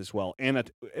going up as well, and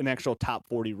an actual top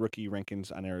 40 rookie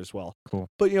rankings on there as well. Cool.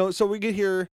 But so we get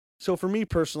here. So for me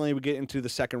personally, we get into the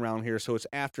second round here. So it's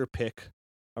after pick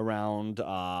around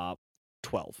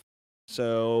 12.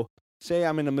 So say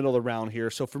I'm in the middle of the round here.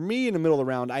 So for me, in the middle of the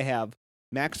round, I have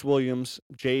Max Williams,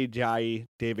 Jay Ajayi,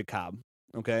 David Cobb.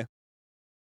 Okay.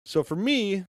 So for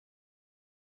me,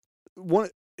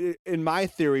 in my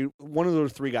theory, one of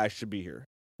those three guys should be here.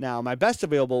 Now, my best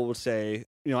available would say,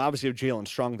 obviously if Jalen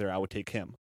Strong there, I would take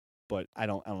him, but I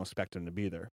don't expect him to be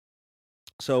there.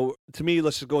 So to me,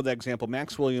 let's just go with that example: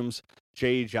 Max Williams,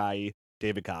 Jay Ajayi,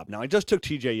 David Cobb. Now I just took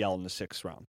T.J. Yell in the 6th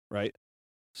round, right?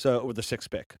 So with the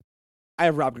 6th pick, I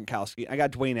have Rob Gronkowski, I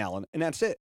got Dwayne Allen, and that's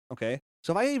it. Okay.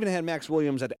 So if I even had Max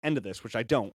Williams at the end of this, which I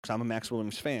don't, because I'm a Max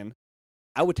Williams fan,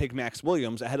 I would take Max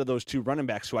Williams ahead of those two running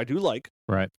backs who I do like,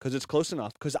 right? Because it's close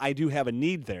enough. Because I do have a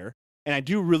need there, and I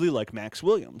do really like Max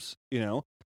Williams.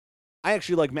 I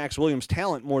actually like Max Williams'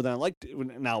 talent more than I like.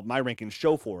 Now my rankings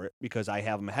show for it because I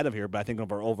have him ahead of here, but I think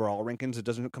of our overall rankings, it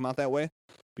doesn't come out that way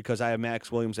because I have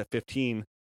Max Williams at 15,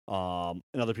 and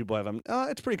other people have him.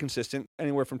 It's pretty consistent,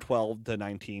 anywhere from 12 to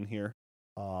 19 here.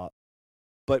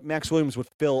 But Max Williams would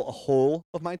fill a hole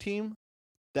of my team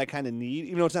that kind of need,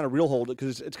 even though it's not a real hole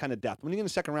because it's kind of depth. When you get in the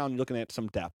second round, you're looking at some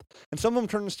depth, and some of them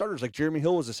turn into starters. Like Jeremy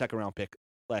Hill was a second round pick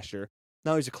last year.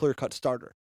 Now he's a clear cut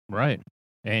starter. Right.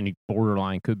 And he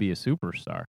borderline could be a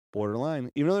superstar. Borderline.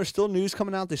 Even though there's still news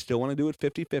coming out, they still want to do it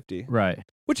 50-50. Right.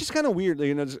 Which is kind of weird.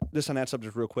 Just on that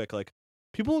subject real quick. Like,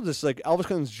 people just, like, all of a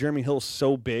sudden Jeremy Hill's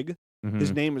so big. Mm-hmm.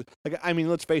 His name is, like,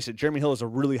 let's face it, Jeremy Hill is a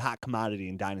really hot commodity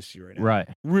in Dynasty right now. Really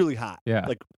Really hot. Yeah.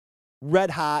 Like,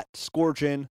 red hot,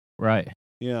 scorching. Right.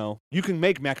 You can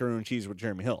make macaroni and cheese with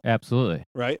Jeremy Hill. Absolutely.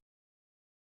 Right?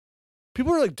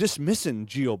 People are, like, dismissing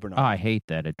Gio Bernard. Oh, I hate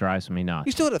that. It drives me nuts.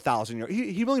 He still had 1,000 yards.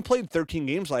 He only played 13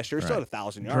 games last year. He still had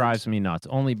 1,000 yards. Drives me nuts.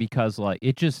 Only because, like,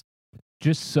 it just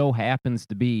so happens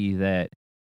to be that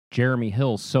Jeremy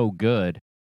Hill's so good.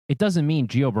 It doesn't mean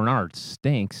Gio Bernard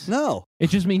stinks. No. It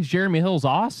just means Jeremy Hill's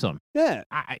awesome. Yeah.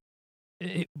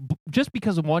 Just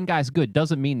because one guy's good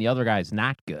doesn't mean the other guy's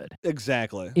not good.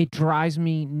 Exactly. It drives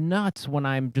me nuts when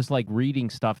I'm just like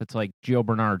reading stuff. It's like Gio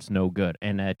Bernard's no good,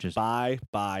 and that just buy.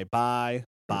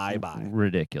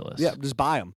 Ridiculous. Yeah, just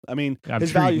buy him. His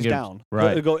sure value's down.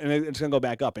 Right. And it's going to go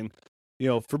back up. And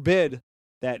forbid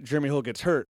that Jeremy Hill gets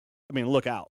hurt. Look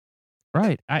out.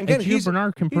 Right. Gio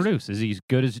Bernard can produce. Is he as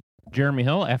good as Jeremy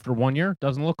Hill after 1 year?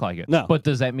 Doesn't look like it. No. But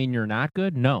does that mean you're not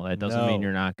good? No, that doesn't mean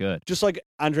you're not good. Just like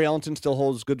Andre Ellington still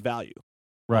holds good value.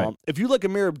 Right. If you like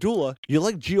Amir Abdullah, you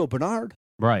like Gio Bernard.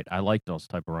 Right. I like those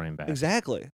type of running backs.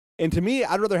 Exactly. And to me,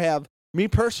 I'd rather have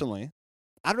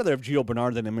Gio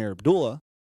Bernard than Amir Abdullah,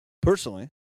 personally.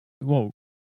 Well,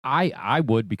 I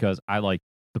would because I like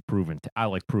the proven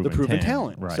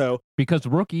talent. Right. So because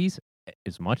rookies,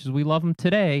 as much as we love them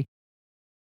today,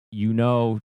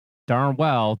 darn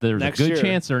well there's a good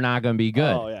chance they're not going to be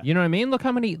good. Oh, yeah. You know what I mean? I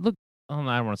don't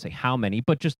want to say how many,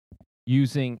 but just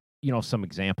using some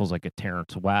examples like a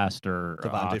Terrence West or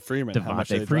Devontae Freeman.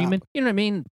 Devontae Freeman. You know what I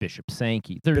mean? Bishop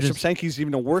Sankey. Sankey's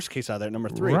even a worse case out of there, number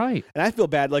 3. Right. And I feel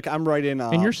bad. Like, I'm right in.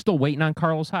 And you're still waiting on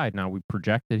Carlos Hyde. Now, we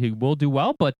project that he will do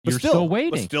well, but you're still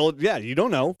waiting. But still, yeah, you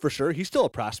don't know for sure. He's still a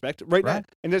prospect right now.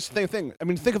 And that's the same thing.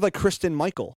 Think of like Kristen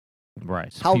Michael.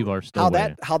 Right. So people are still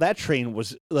waiting. How that train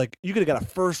was, like, you could have got a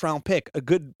first-round pick, a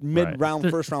good mid-round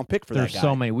first-round pick for that guy. There's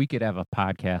so many. We could have a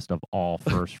podcast of all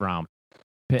first-round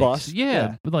picks. Bust?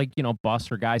 Yeah. Like, busts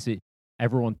or guys that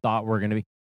everyone thought were going to be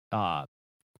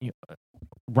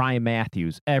Ryan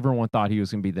Matthews. Everyone thought he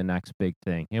was going to be the next big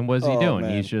thing. And what's he doing?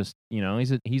 Man. He's just,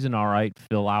 he's an all right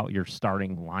fill out your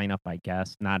starting lineup, I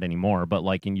guess. Not anymore, but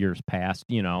like in years past,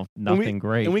 nothing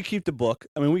great. And we keep the book.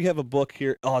 We have a book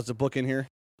here. Oh, is the book in here?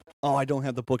 Oh, I don't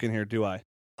have the book in here, do I?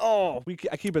 Oh,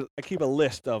 I keep a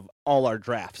list of all our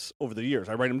drafts over the years.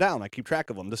 I write them down. I keep track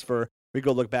of them we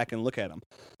go look back and look at them.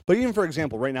 But even, for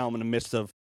example, right now I'm in the midst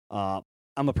of, I'm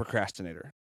a procrastinator.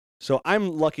 So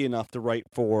I'm lucky enough to write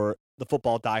for the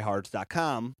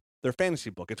footballdiehards.com, their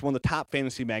fantasy book. It's one of the top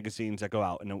fantasy magazines that go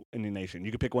out in the nation.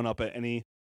 You can pick one up at any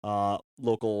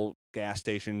local gas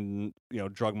station,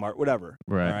 drug mart, whatever.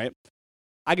 Right. All right.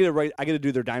 I get to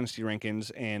do their dynasty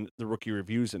rankings and the rookie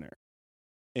reviews in there.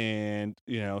 And,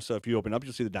 so if you open up,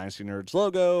 you'll see the Dynasty Nerds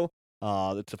logo.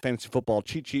 It's a fantasy football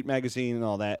cheat sheet magazine and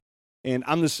all that. And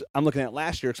I'm looking at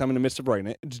last year because I'm in the midst of writing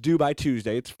it. It's due by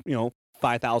Tuesday. It's,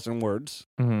 5,000 words.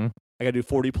 Mm-hmm. I got to do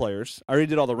 40 players. I already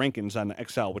did all the rankings on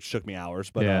Excel, which took me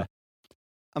hours. But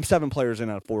I'm 7 players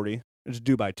in out of 40. It's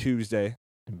due by Tuesday.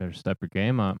 You better step your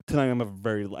game up. Tonight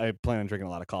I plan on drinking a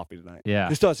lot of coffee tonight.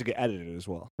 Yeah. It still has to get edited as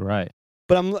well. Right.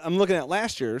 But I'm looking at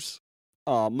last year's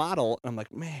model, and I'm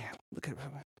like, man, look at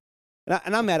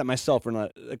And I'm mad at myself for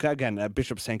not, again, that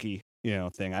Bishop Sankey,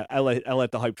 thing. I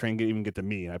let the hype train even get to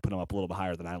me, and I put him up a little bit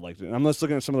higher than I liked it. And I'm just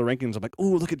looking at some of the rankings. I'm like,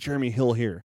 ooh, look at Jeremy Hill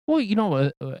here.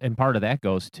 Well, and part of that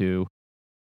goes to,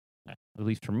 at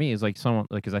least for me, is like someone,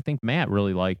 like, because I think Matt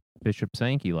really liked Bishop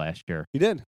Sankey last year. He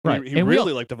did. Right. He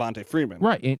really liked Devontae Freeman.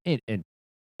 Right. And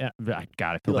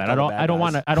God, I feel bad. I don't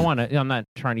want to. I'm not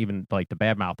trying to even like to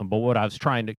badmouth him, but where I was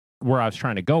trying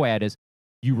to go at is,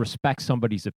 you respect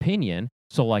somebody's opinion.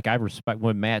 So like, I respect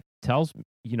when Matt tells me,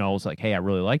 it's like, hey, I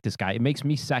really like this guy. It makes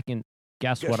me second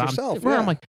guess what yourself, I'm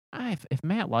like, if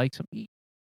Matt likes him,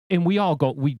 and we all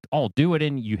do it,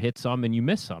 and you hit some and you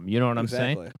miss some. You know what I'm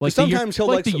saying? Like sometimes he'll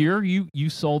like the year you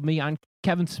sold me on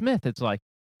Kevin Smith. It's like,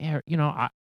 yeah,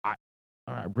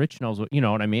 Rich knows what, you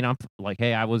know what I mean? I'm like,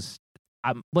 hey, I'm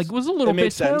like, it was a little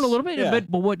bit torn, a little bit, yeah.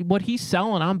 but what he's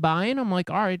selling, I'm buying. I'm like,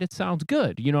 all right, it sounds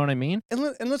good. You know what I mean? And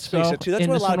let's face it, too. That's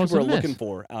what a lot of people are looking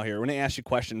for out here when they ask you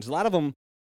questions. A lot of them,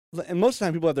 and most of the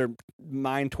time, people have their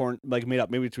mind torn, like made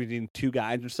up, maybe between two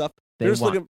guys and stuff.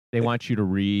 They want you to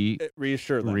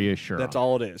reassure them. Reassure That's them.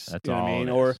 all it is. That's you know all what I mean?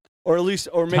 it is. Or at least,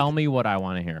 tell me what I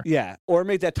want to hear. Yeah, or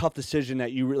make that tough decision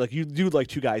that you do like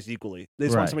two guys equally. They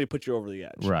just want somebody to put you over the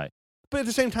edge. Right. But at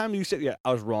the same time, you said, yeah,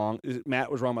 I was wrong. Matt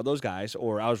was wrong about those guys,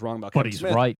 or I was wrong about Kevin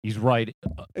Smith. Right. He's right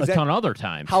a ton of other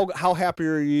times. How happy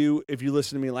are you if you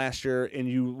listened to me last year and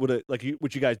you would have,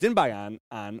 what you guys didn't buy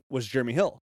on was Jeremy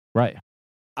Hill? Right.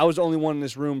 I was the only one in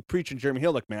this room preaching Jeremy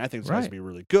Hill. Like, man, I think this guy's going to be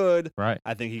really good. Right.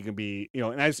 I think he can be,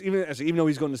 and even though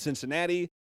he's going to Cincinnati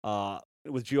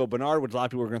with Gio Bernard, which a lot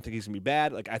of people are going to think he's going to be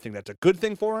bad, like, I think that's a good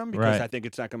thing for him because I think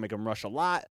it's not going to make him rush a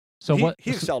lot. So he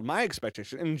excelled my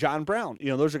expectation. And John Brown,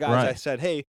 those are guys I said,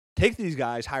 hey, take these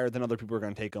guys higher than other people are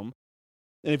going to take them.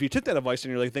 And if you took that advice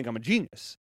and you're like, think I'm a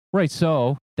genius. Right.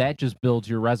 So that just builds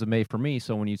your resume for me.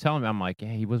 So when you tell me, I'm like,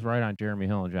 hey, he was right on Jeremy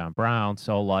Hill and John Brown.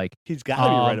 So like, he's got to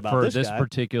be right about for this guy.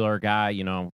 Particular guy,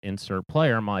 insert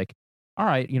player. I'm like, all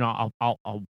right,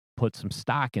 I'll put some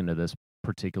stock into this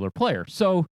particular player.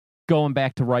 So going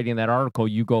back to writing that article,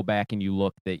 you go back and you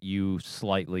look that you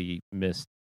slightly missed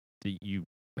you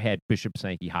had Bishop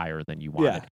Sankey higher than you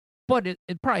wanted. Yeah. But it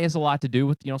probably has a lot to do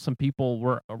with, some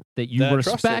people that you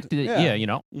respect. Yeah.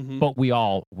 Mm-hmm. But we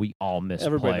all miss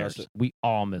Everybody players. We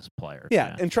all miss players.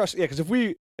 Yeah. And trust, because if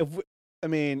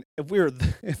anybody's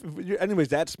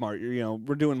that smart,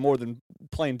 we're doing more than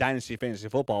playing Dynasty fantasy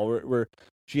football. We're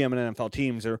GM and NFL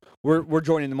teams, or we're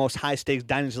joining the most high stakes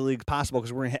Dynasty league possible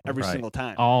because we're gonna hit every single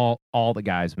time. All the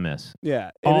guys miss.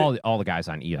 Yeah, all the guys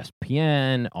on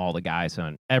ESPN, all the guys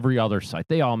on every other site,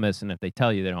 they all miss. And if they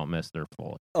tell you they don't miss, they're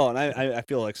full. Oh, and I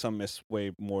feel like some miss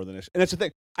way more than this. And that's the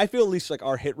thing. I feel at least like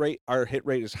our hit rate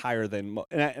is higher than.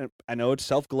 And I know it's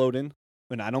self-gloating,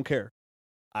 and I don't care.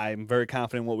 I'm very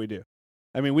confident in what we do.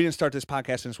 I mean, we didn't start this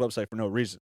podcast and this website for no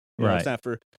reason. It's not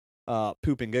for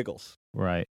poop and giggles.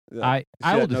 Right. I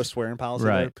will no swearing policy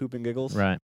there. Poop and giggles.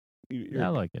 Right. I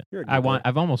like it.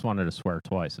 I've almost wanted to swear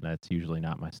twice, and that's usually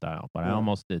not my style, but I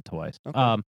almost did twice.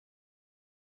 Okay.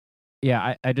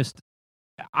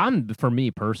 For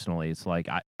me personally, it's like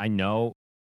I know.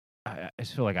 I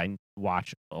just feel like I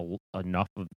watch enough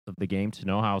of the game to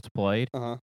know how it's played.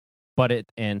 But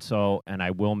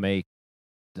I will make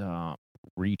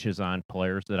reaches on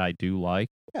players that I do like.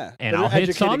 Yeah, and I'll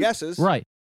hit some guesses. Right.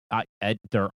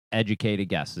 They're educated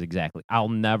guesses, exactly. I'll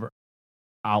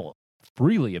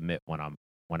freely admit when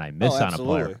I miss on a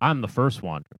player. I'm the first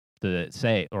one to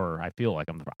say, or I feel like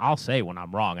I'll say when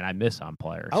I'm wrong and I miss on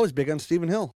players. I was big on Stephen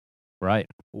Hill. Right.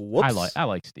 Whoops. I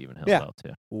like Stephen Hill though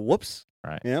too. Whoops.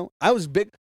 Right. I was big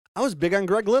on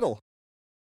Greg Little.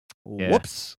 Yeah.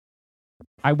 Whoops.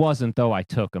 I wasn't, though. I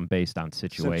took him based on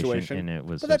situation. And it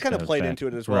was. But that kind of played into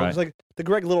it as well. Right. It was like the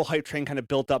Greg Little hype train kind of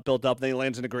built up, then he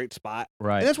lands in a great spot.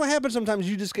 Right. And that's what happens sometimes.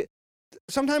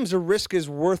 Sometimes the risk is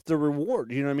worth the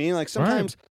reward. You know what I mean? Like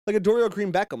sometimes, like a Dorial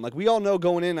Green Beckham. Like we all know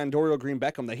going in on Dorial Green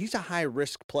Beckham that he's a high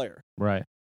risk player. Right.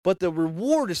 But the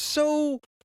reward is so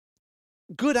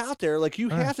good out there. Like you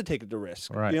have to take the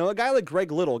risk. Right. A guy like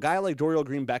Greg Little, a guy like Dorial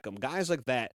Green Beckham, guys like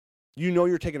that,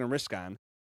 you're taking a risk on.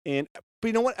 But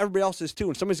you know what? Everybody else is too,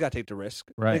 and somebody's got to take the risk.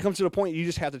 Right. And it comes to the point you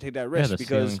just have to take that risk because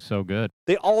ceiling's so good.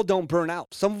 They all don't burn out.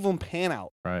 Some of them pan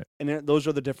out. Right. And those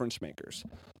are the difference makers.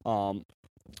 So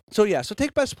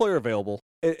take best player available.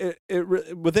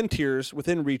 Within tiers,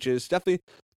 within reaches,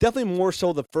 definitely more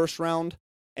so the first round.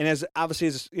 And as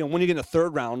when you get in the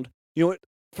third round,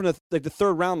 from the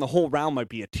third round, the whole round might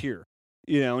be a tier.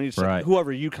 And you just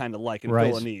whoever you kind of like and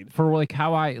fill a need. For like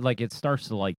how it starts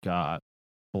to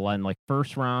blend. Like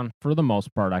first round, for the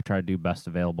most part, I try to do best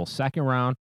available. Second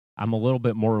round, I'm a little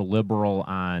bit more liberal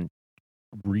on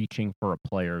reaching for a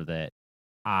player that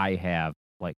I have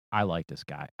like, I like this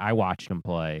guy. I watched him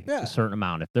play Yeah. a certain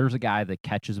amount. If there's a guy that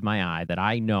catches my eye that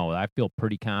I know, that I feel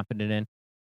pretty confident in,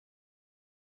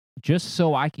 just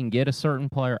so I can get a certain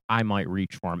player, I might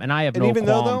reach for him. And I have no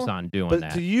qualms on doing but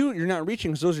that. to you, you're not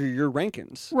reaching because those are your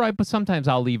rankings. Right, but sometimes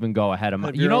I'll even go ahead of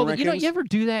my. You ever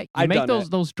do that? You make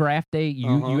those draft day.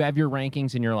 You have your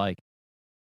rankings, and you're like,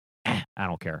 I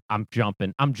don't care. I'm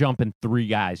jumping 3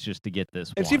 guys just to get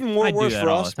this. It's one. even more worse for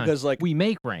us because like we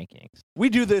make rankings. We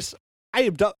do this. I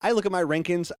look at my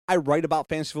rankings. I write about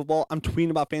fantasy football. I'm tweeting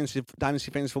about dynasty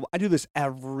fantasy football. I do this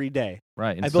every day.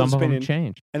 Right, and some of them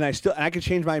change. And I can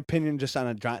change my opinion just on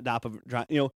a drop of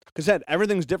because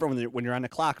everything's different when you're on the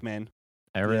clock, man.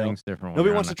 Everything's different.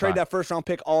 Nobody wants to trade that first round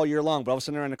pick all year long, but all of a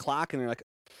sudden they're on the clock and they're like,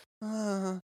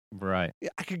 right. Yeah,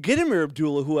 I could get Amir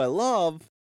Abdullah, who I love.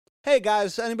 Hey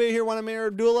guys, anybody here want Amir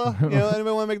Abdullah? Anybody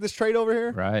want to make this trade over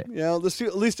here? Right. Let's see,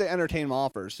 at least they entertain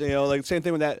offers. Like same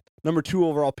thing with that number 2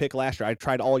 overall pick last year. I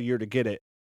tried all year to get it.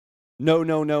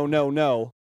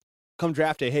 No. Come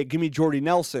draft day, hey, give me Jordy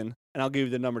Nelson, and I'll give you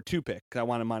the number 2 pick because I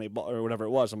wanted money or whatever it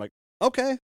was. I'm like,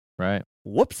 okay. Right.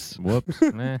 Whoops.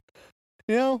 Meh.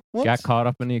 Whoops. Got caught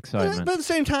up in the excitement. But at the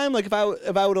same time, like if I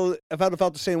would have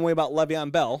felt the same way about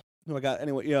Le'Veon Bell, who I got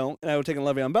anyway, and I would have taken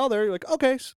Le'Veon Bell there, you're like,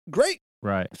 okay, great.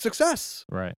 Right. Success.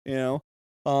 Right.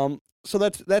 So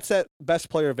that's that best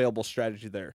player available strategy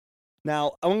there.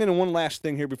 Now, I'm going to one last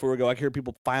thing here before we go. I hear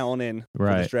people filing in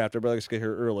for this draft. Everybody likes to get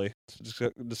here early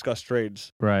to discuss trades.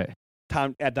 Right.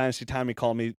 Tom at Dynasty Time, he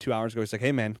called me 2 hours ago. He's like,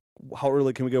 hey, man, how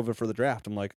early can we go over for the draft?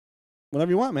 I'm like, whenever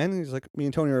you want, man. And he's like, me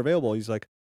and Tony are available. He's like,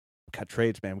 we got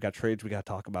trades, man. We got trades we got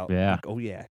to talk about. Yeah. Like, oh,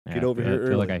 yeah. Get over here early. I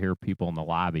feel like I hear people in the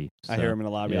lobby. So, I hear them in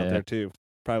the lobby out there, too.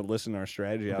 Probably listen to our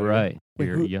strategy out right.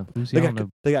 Here. Who's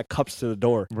they got cups to the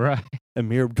door. Right.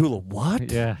 Amir Abdullah,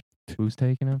 what? Yeah. Who's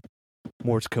taking him?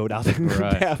 Morse code out there.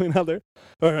 Right. Tapping out there.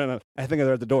 No. I think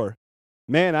they're at the door.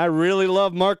 Man, I really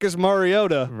love Marcus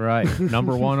Mariota. Right.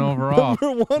 Number 1 overall.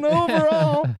 Number 1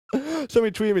 overall.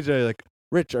 Somebody tweeted me today like,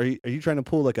 Rich, are you trying to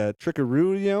pull like a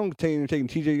trickaroo, taking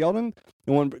TJ Yeldon?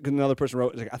 And another person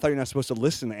wrote, like, I thought you're not supposed to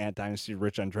listen to Dynasty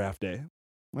Rich on draft day.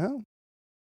 Well,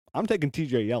 I'm taking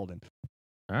TJ Yeldon.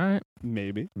 All right.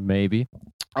 Maybe.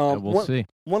 We'll see.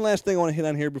 One last thing I want to hit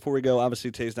on here before we go.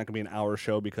 Obviously, today's not going to be an hour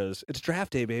show because it's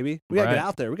draft day, baby. We got to get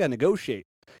out there. We got to negotiate.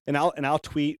 And I'll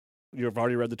tweet. You've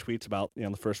already read the tweets about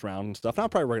the first round and stuff. And I'll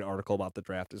probably write an article about the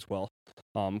draft as well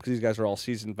because these guys are all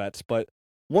seasoned vets. But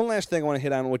one last thing I want to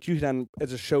hit on, what you hit on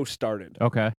as the show started.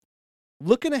 Okay.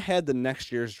 Looking ahead to next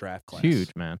year's draft class.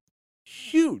 Huge, man.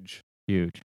 Huge.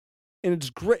 And it's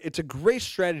great. It's a great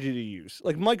strategy to use.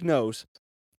 Like Mike knows.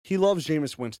 He loves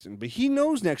Jameis Winston, but he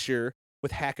knows next year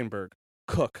with Hackenberg,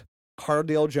 Cook,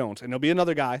 Cardale Jones, and there'll be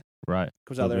another guy. Right.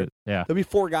 Comes out there. Yeah. There'll be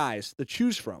 4 guys to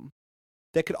choose from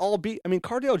that could all be. I mean,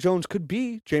 Cardale Jones could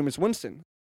be Jameis Winston.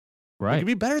 Right. He could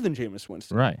be better than Jameis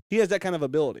Winston. Right. He has that kind of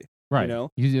ability. Right.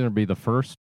 He's either be the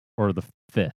first or the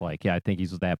 5th. Like, I think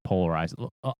he's that polarized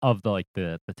of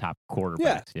the top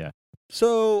quarterbacks. Yeah.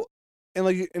 So, and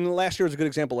last year was a good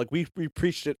example. Like we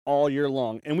preached it all year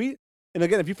long, and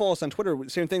again, if you follow us on Twitter,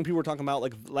 same thing people were talking about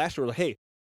like last year, like, hey,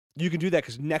 you can do that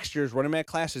because next year's running back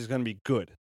class is going to be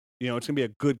good. It's going to be a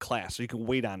good class, so you can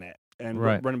wait on it. And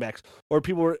running backs. Or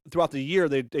people were, throughout the year,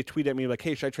 they tweet at me like,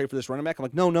 hey, should I trade for this running back? I'm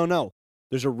like, no.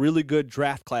 There's a really good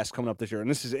draft class coming up this year, and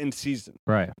this is in season.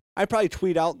 Right. I probably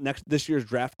tweet out this year's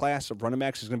draft class of running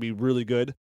backs is going to be really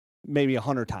good, maybe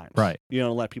 100 times. Right. To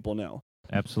let people know.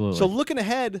 Absolutely. So looking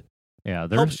ahead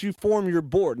helps you form your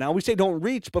board. Now, we say don't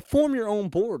reach, but form your own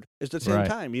board at the same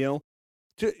time,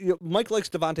 Mike likes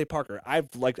Devontae Parker. I'm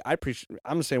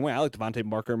the same way. I like Devontae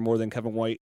Parker more than Kevin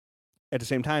White at the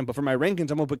same time. But for my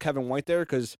rankings, I'm going to put Kevin White there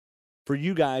because for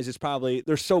you guys, it's probably,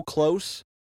 they're so close.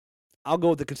 I'll go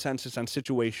with the consensus on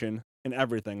situation and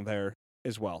everything there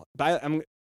as well. But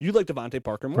you like Devontae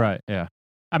Parker more. Right, yeah.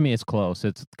 I mean, it's close.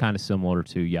 It's kind of similar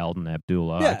to Yeldon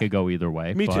Abdullah. Yeah. I could go either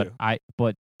way. Me too.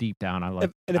 But deep down, I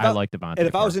like Devontae And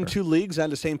if I was in Parker. 2 leagues and I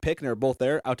had the same pick and they were both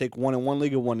there, I'll take one in one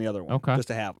league and one in the other one. Okay. Just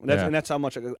to have them. And that's how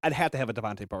much I'd have to have a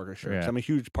Devontae Parker shirt because I'm a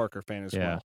huge Parker fan as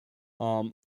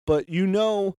well. But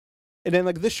and then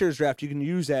like this year's draft, you can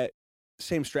use that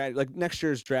same strategy. Like next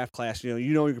year's draft class, you're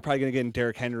probably going to get in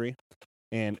Derrick Henry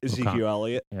and Ezekiel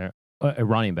Elliott. Yeah. A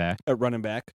running back.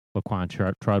 Laquan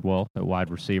Treadwell at wide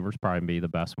receivers probably be the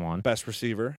best one. Best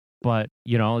receiver. But,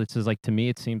 it's just like, to me,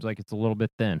 it seems like it's a little bit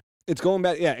thin. It's going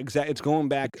back. Yeah, exactly. It's going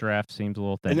back. The draft seems a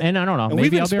little thin. And I don't know. And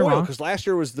Maybe I'll be wrong. Because last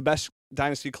year was the best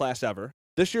dynasty class ever.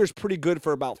 This year is pretty good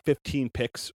for about 15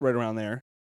 picks right around there.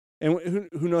 And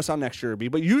who knows how next year will be.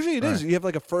 But usually it is. Right. You have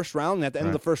like a first round, and at the end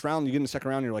Right. of the first round, you get in the second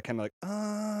round, you're like kind of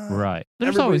like, right.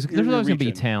 There's always going to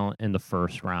be talent in the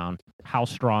first round. How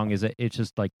strong is it? It's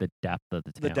just like the depth of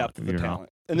the talent. The depth of the you know? talent.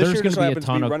 And this There's year gonna just be a happens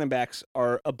to ton be of- running backs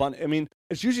are abundant. I mean,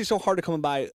 it's usually so hard to come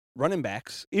by running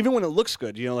backs, even when it looks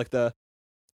good. You know,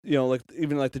 like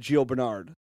even like the Gio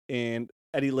Bernard and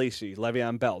Eddie Lacy,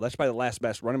 Le'Veon Bell. That's probably the last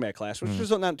best running back class, which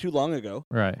was not too long ago.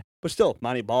 Right. But still,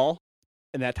 Monty Ball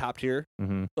in that top tier.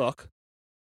 Mm-hmm. Ugh.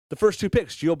 The first two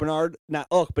picks, Gio Bernard, not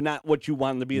but not what you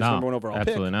want him to be as number one overall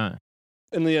absolutely pick. not.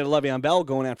 And then you had Le'Veon Bell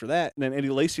going after that, and then Eddie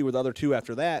Lacy with the other two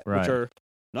after that, Right. which are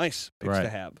nice picks Right. to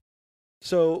have.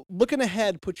 So looking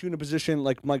ahead puts you in a position,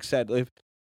 like Mike said,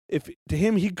 if to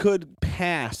him he could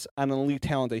pass on an elite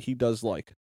talent that he does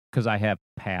like. Because I have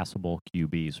passable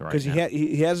QBs right now.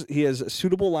 Because he has a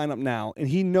suitable lineup now, and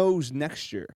he knows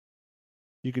next year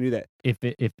you can do that.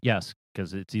 Yes,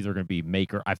 because it's either going to be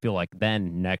make or I feel like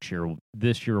then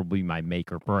this year will be my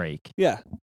make or break. Yeah.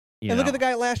 You And look know? at the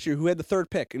guy last year who had the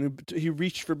third pick, and he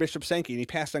reached for Bishop Sankey, and he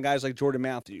passed on guys like Jordan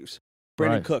Matthews,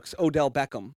 Brandon Right. Cooks, Odell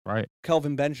Beckham, Right.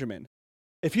 Kelvin Benjamin.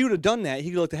 If he would have done that, he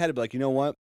could have looked ahead and be like, you know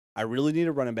what? I really need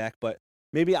a running back, but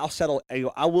maybe I'll settle.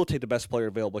 I will take the best player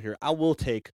available here. I will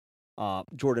take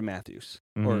Jordan Matthews,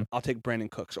 or I'll take Brandon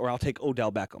Cooks, or I'll take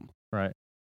Odell Beckham. Right.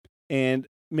 And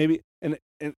maybe and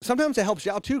sometimes it helps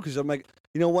you out too, because I'm like,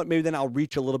 you know what? Maybe then I'll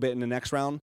reach a little bit in the next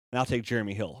round, and I'll take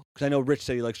Jeremy Hill, because I know Rich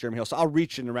said he likes Jeremy Hill, so I'll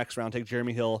reach in the next round, take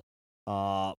Jeremy Hill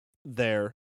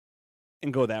there,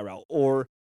 and go that route. Or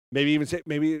maybe even say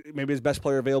maybe his best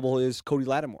player available is Cody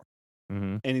Lattimore.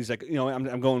 Mm-hmm. And he's like, you know,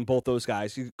 I'm going both those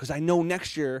guys, because I know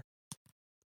next year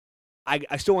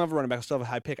I still won't have a running back. I still have a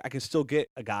high pick. I can still get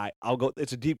a guy. I'll go.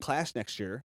 It's a deep class next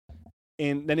year.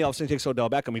 And then he all of a sudden takes Odell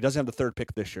Beckham. He doesn't have the third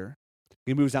pick this year.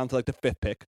 He moves down to like the fifth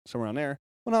pick, somewhere around there.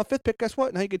 Well, now fifth pick, guess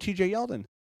what? Now you get T.J. Yeldon.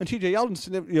 And T.J. Yeldon's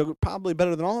probably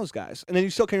better than all those guys. And then you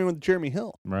still came in with Jeremy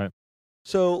Hill. Right.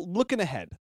 So looking ahead,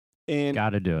 and Got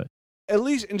to do it. at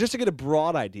least, and just to get a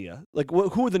broad idea, like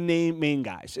who are the main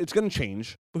guys? It's going to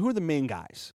change, but who are the main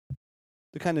guys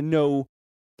to kind of know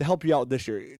to help you out this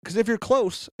year? Because if you're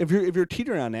close, if you're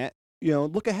teetering on that,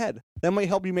 look ahead. That might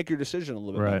help you make your decision a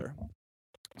little bit better.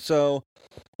 So,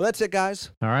 well, that's it, guys.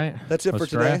 All right. That's it Let's for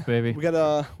today, draft, baby. We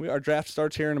got our draft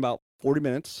starts here in about 40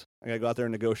 minutes. I got to go out there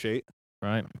and negotiate.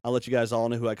 Right. I'll let you guys all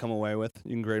know who I come away with.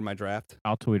 You can grade my draft.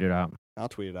 I'll tweet it out. I'll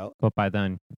tweet it out. But by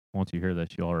then, once you hear this,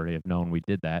 you already have known we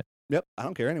did that. Yep, I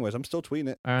don't care. Anyways, I'm still tweeting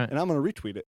it, All right. and I'm going to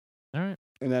retweet it. All right.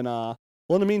 And then, well,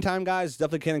 in the meantime, guys,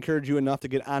 definitely can't encourage you enough to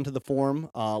get onto the forum.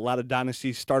 A lot of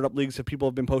Dynasty startup leagues that people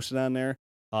have been posted on there.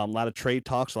 A lot of trade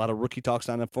talks, a lot of rookie talks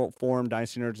on the forum,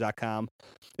 dynastynerds.com.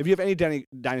 If you have any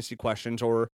Dynasty questions,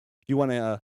 or you want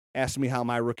to ask me how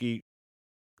my rookie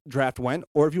draft went,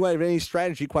 or if you have any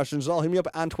strategy questions at all, hit me up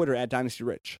on Twitter at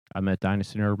DynastyRich. I'm at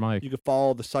Dynasty Nerd Mike. You can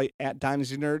follow the site at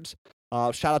Dynasty Nerds.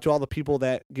 Shout out to all the people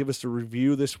that give us the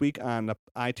review this week on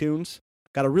iTunes.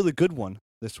 Got a really good one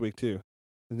this week, too.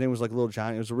 His name was like Little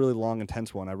Johnny. It was a really long,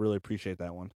 intense one. I really appreciate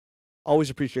that one. Always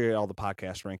appreciate all the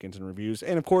podcast rankings and reviews.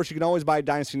 And, of course, you can always buy a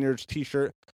Dynasty Nerds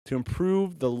t-shirt to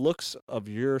improve the looks of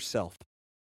yourself.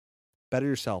 Better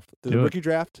yourself. The rookie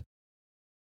draft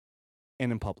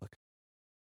and in public.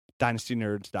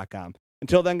 DynastyNerds.com.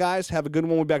 Until then, guys, have a good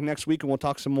one. We'll be back next week, and we'll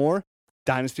talk some more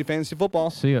Dynasty Fantasy Football.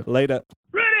 See ya. Later.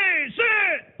 Ready,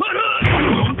 set, put.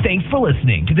 Thanks for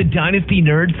listening to the Dynasty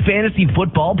Nerds Fantasy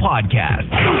Football Podcast.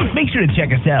 Make sure to check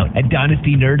us out at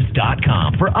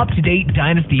DynastyNerds.com for up-to-date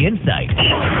Dynasty insight.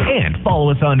 And follow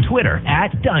us on Twitter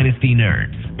at Dynasty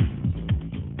Nerds.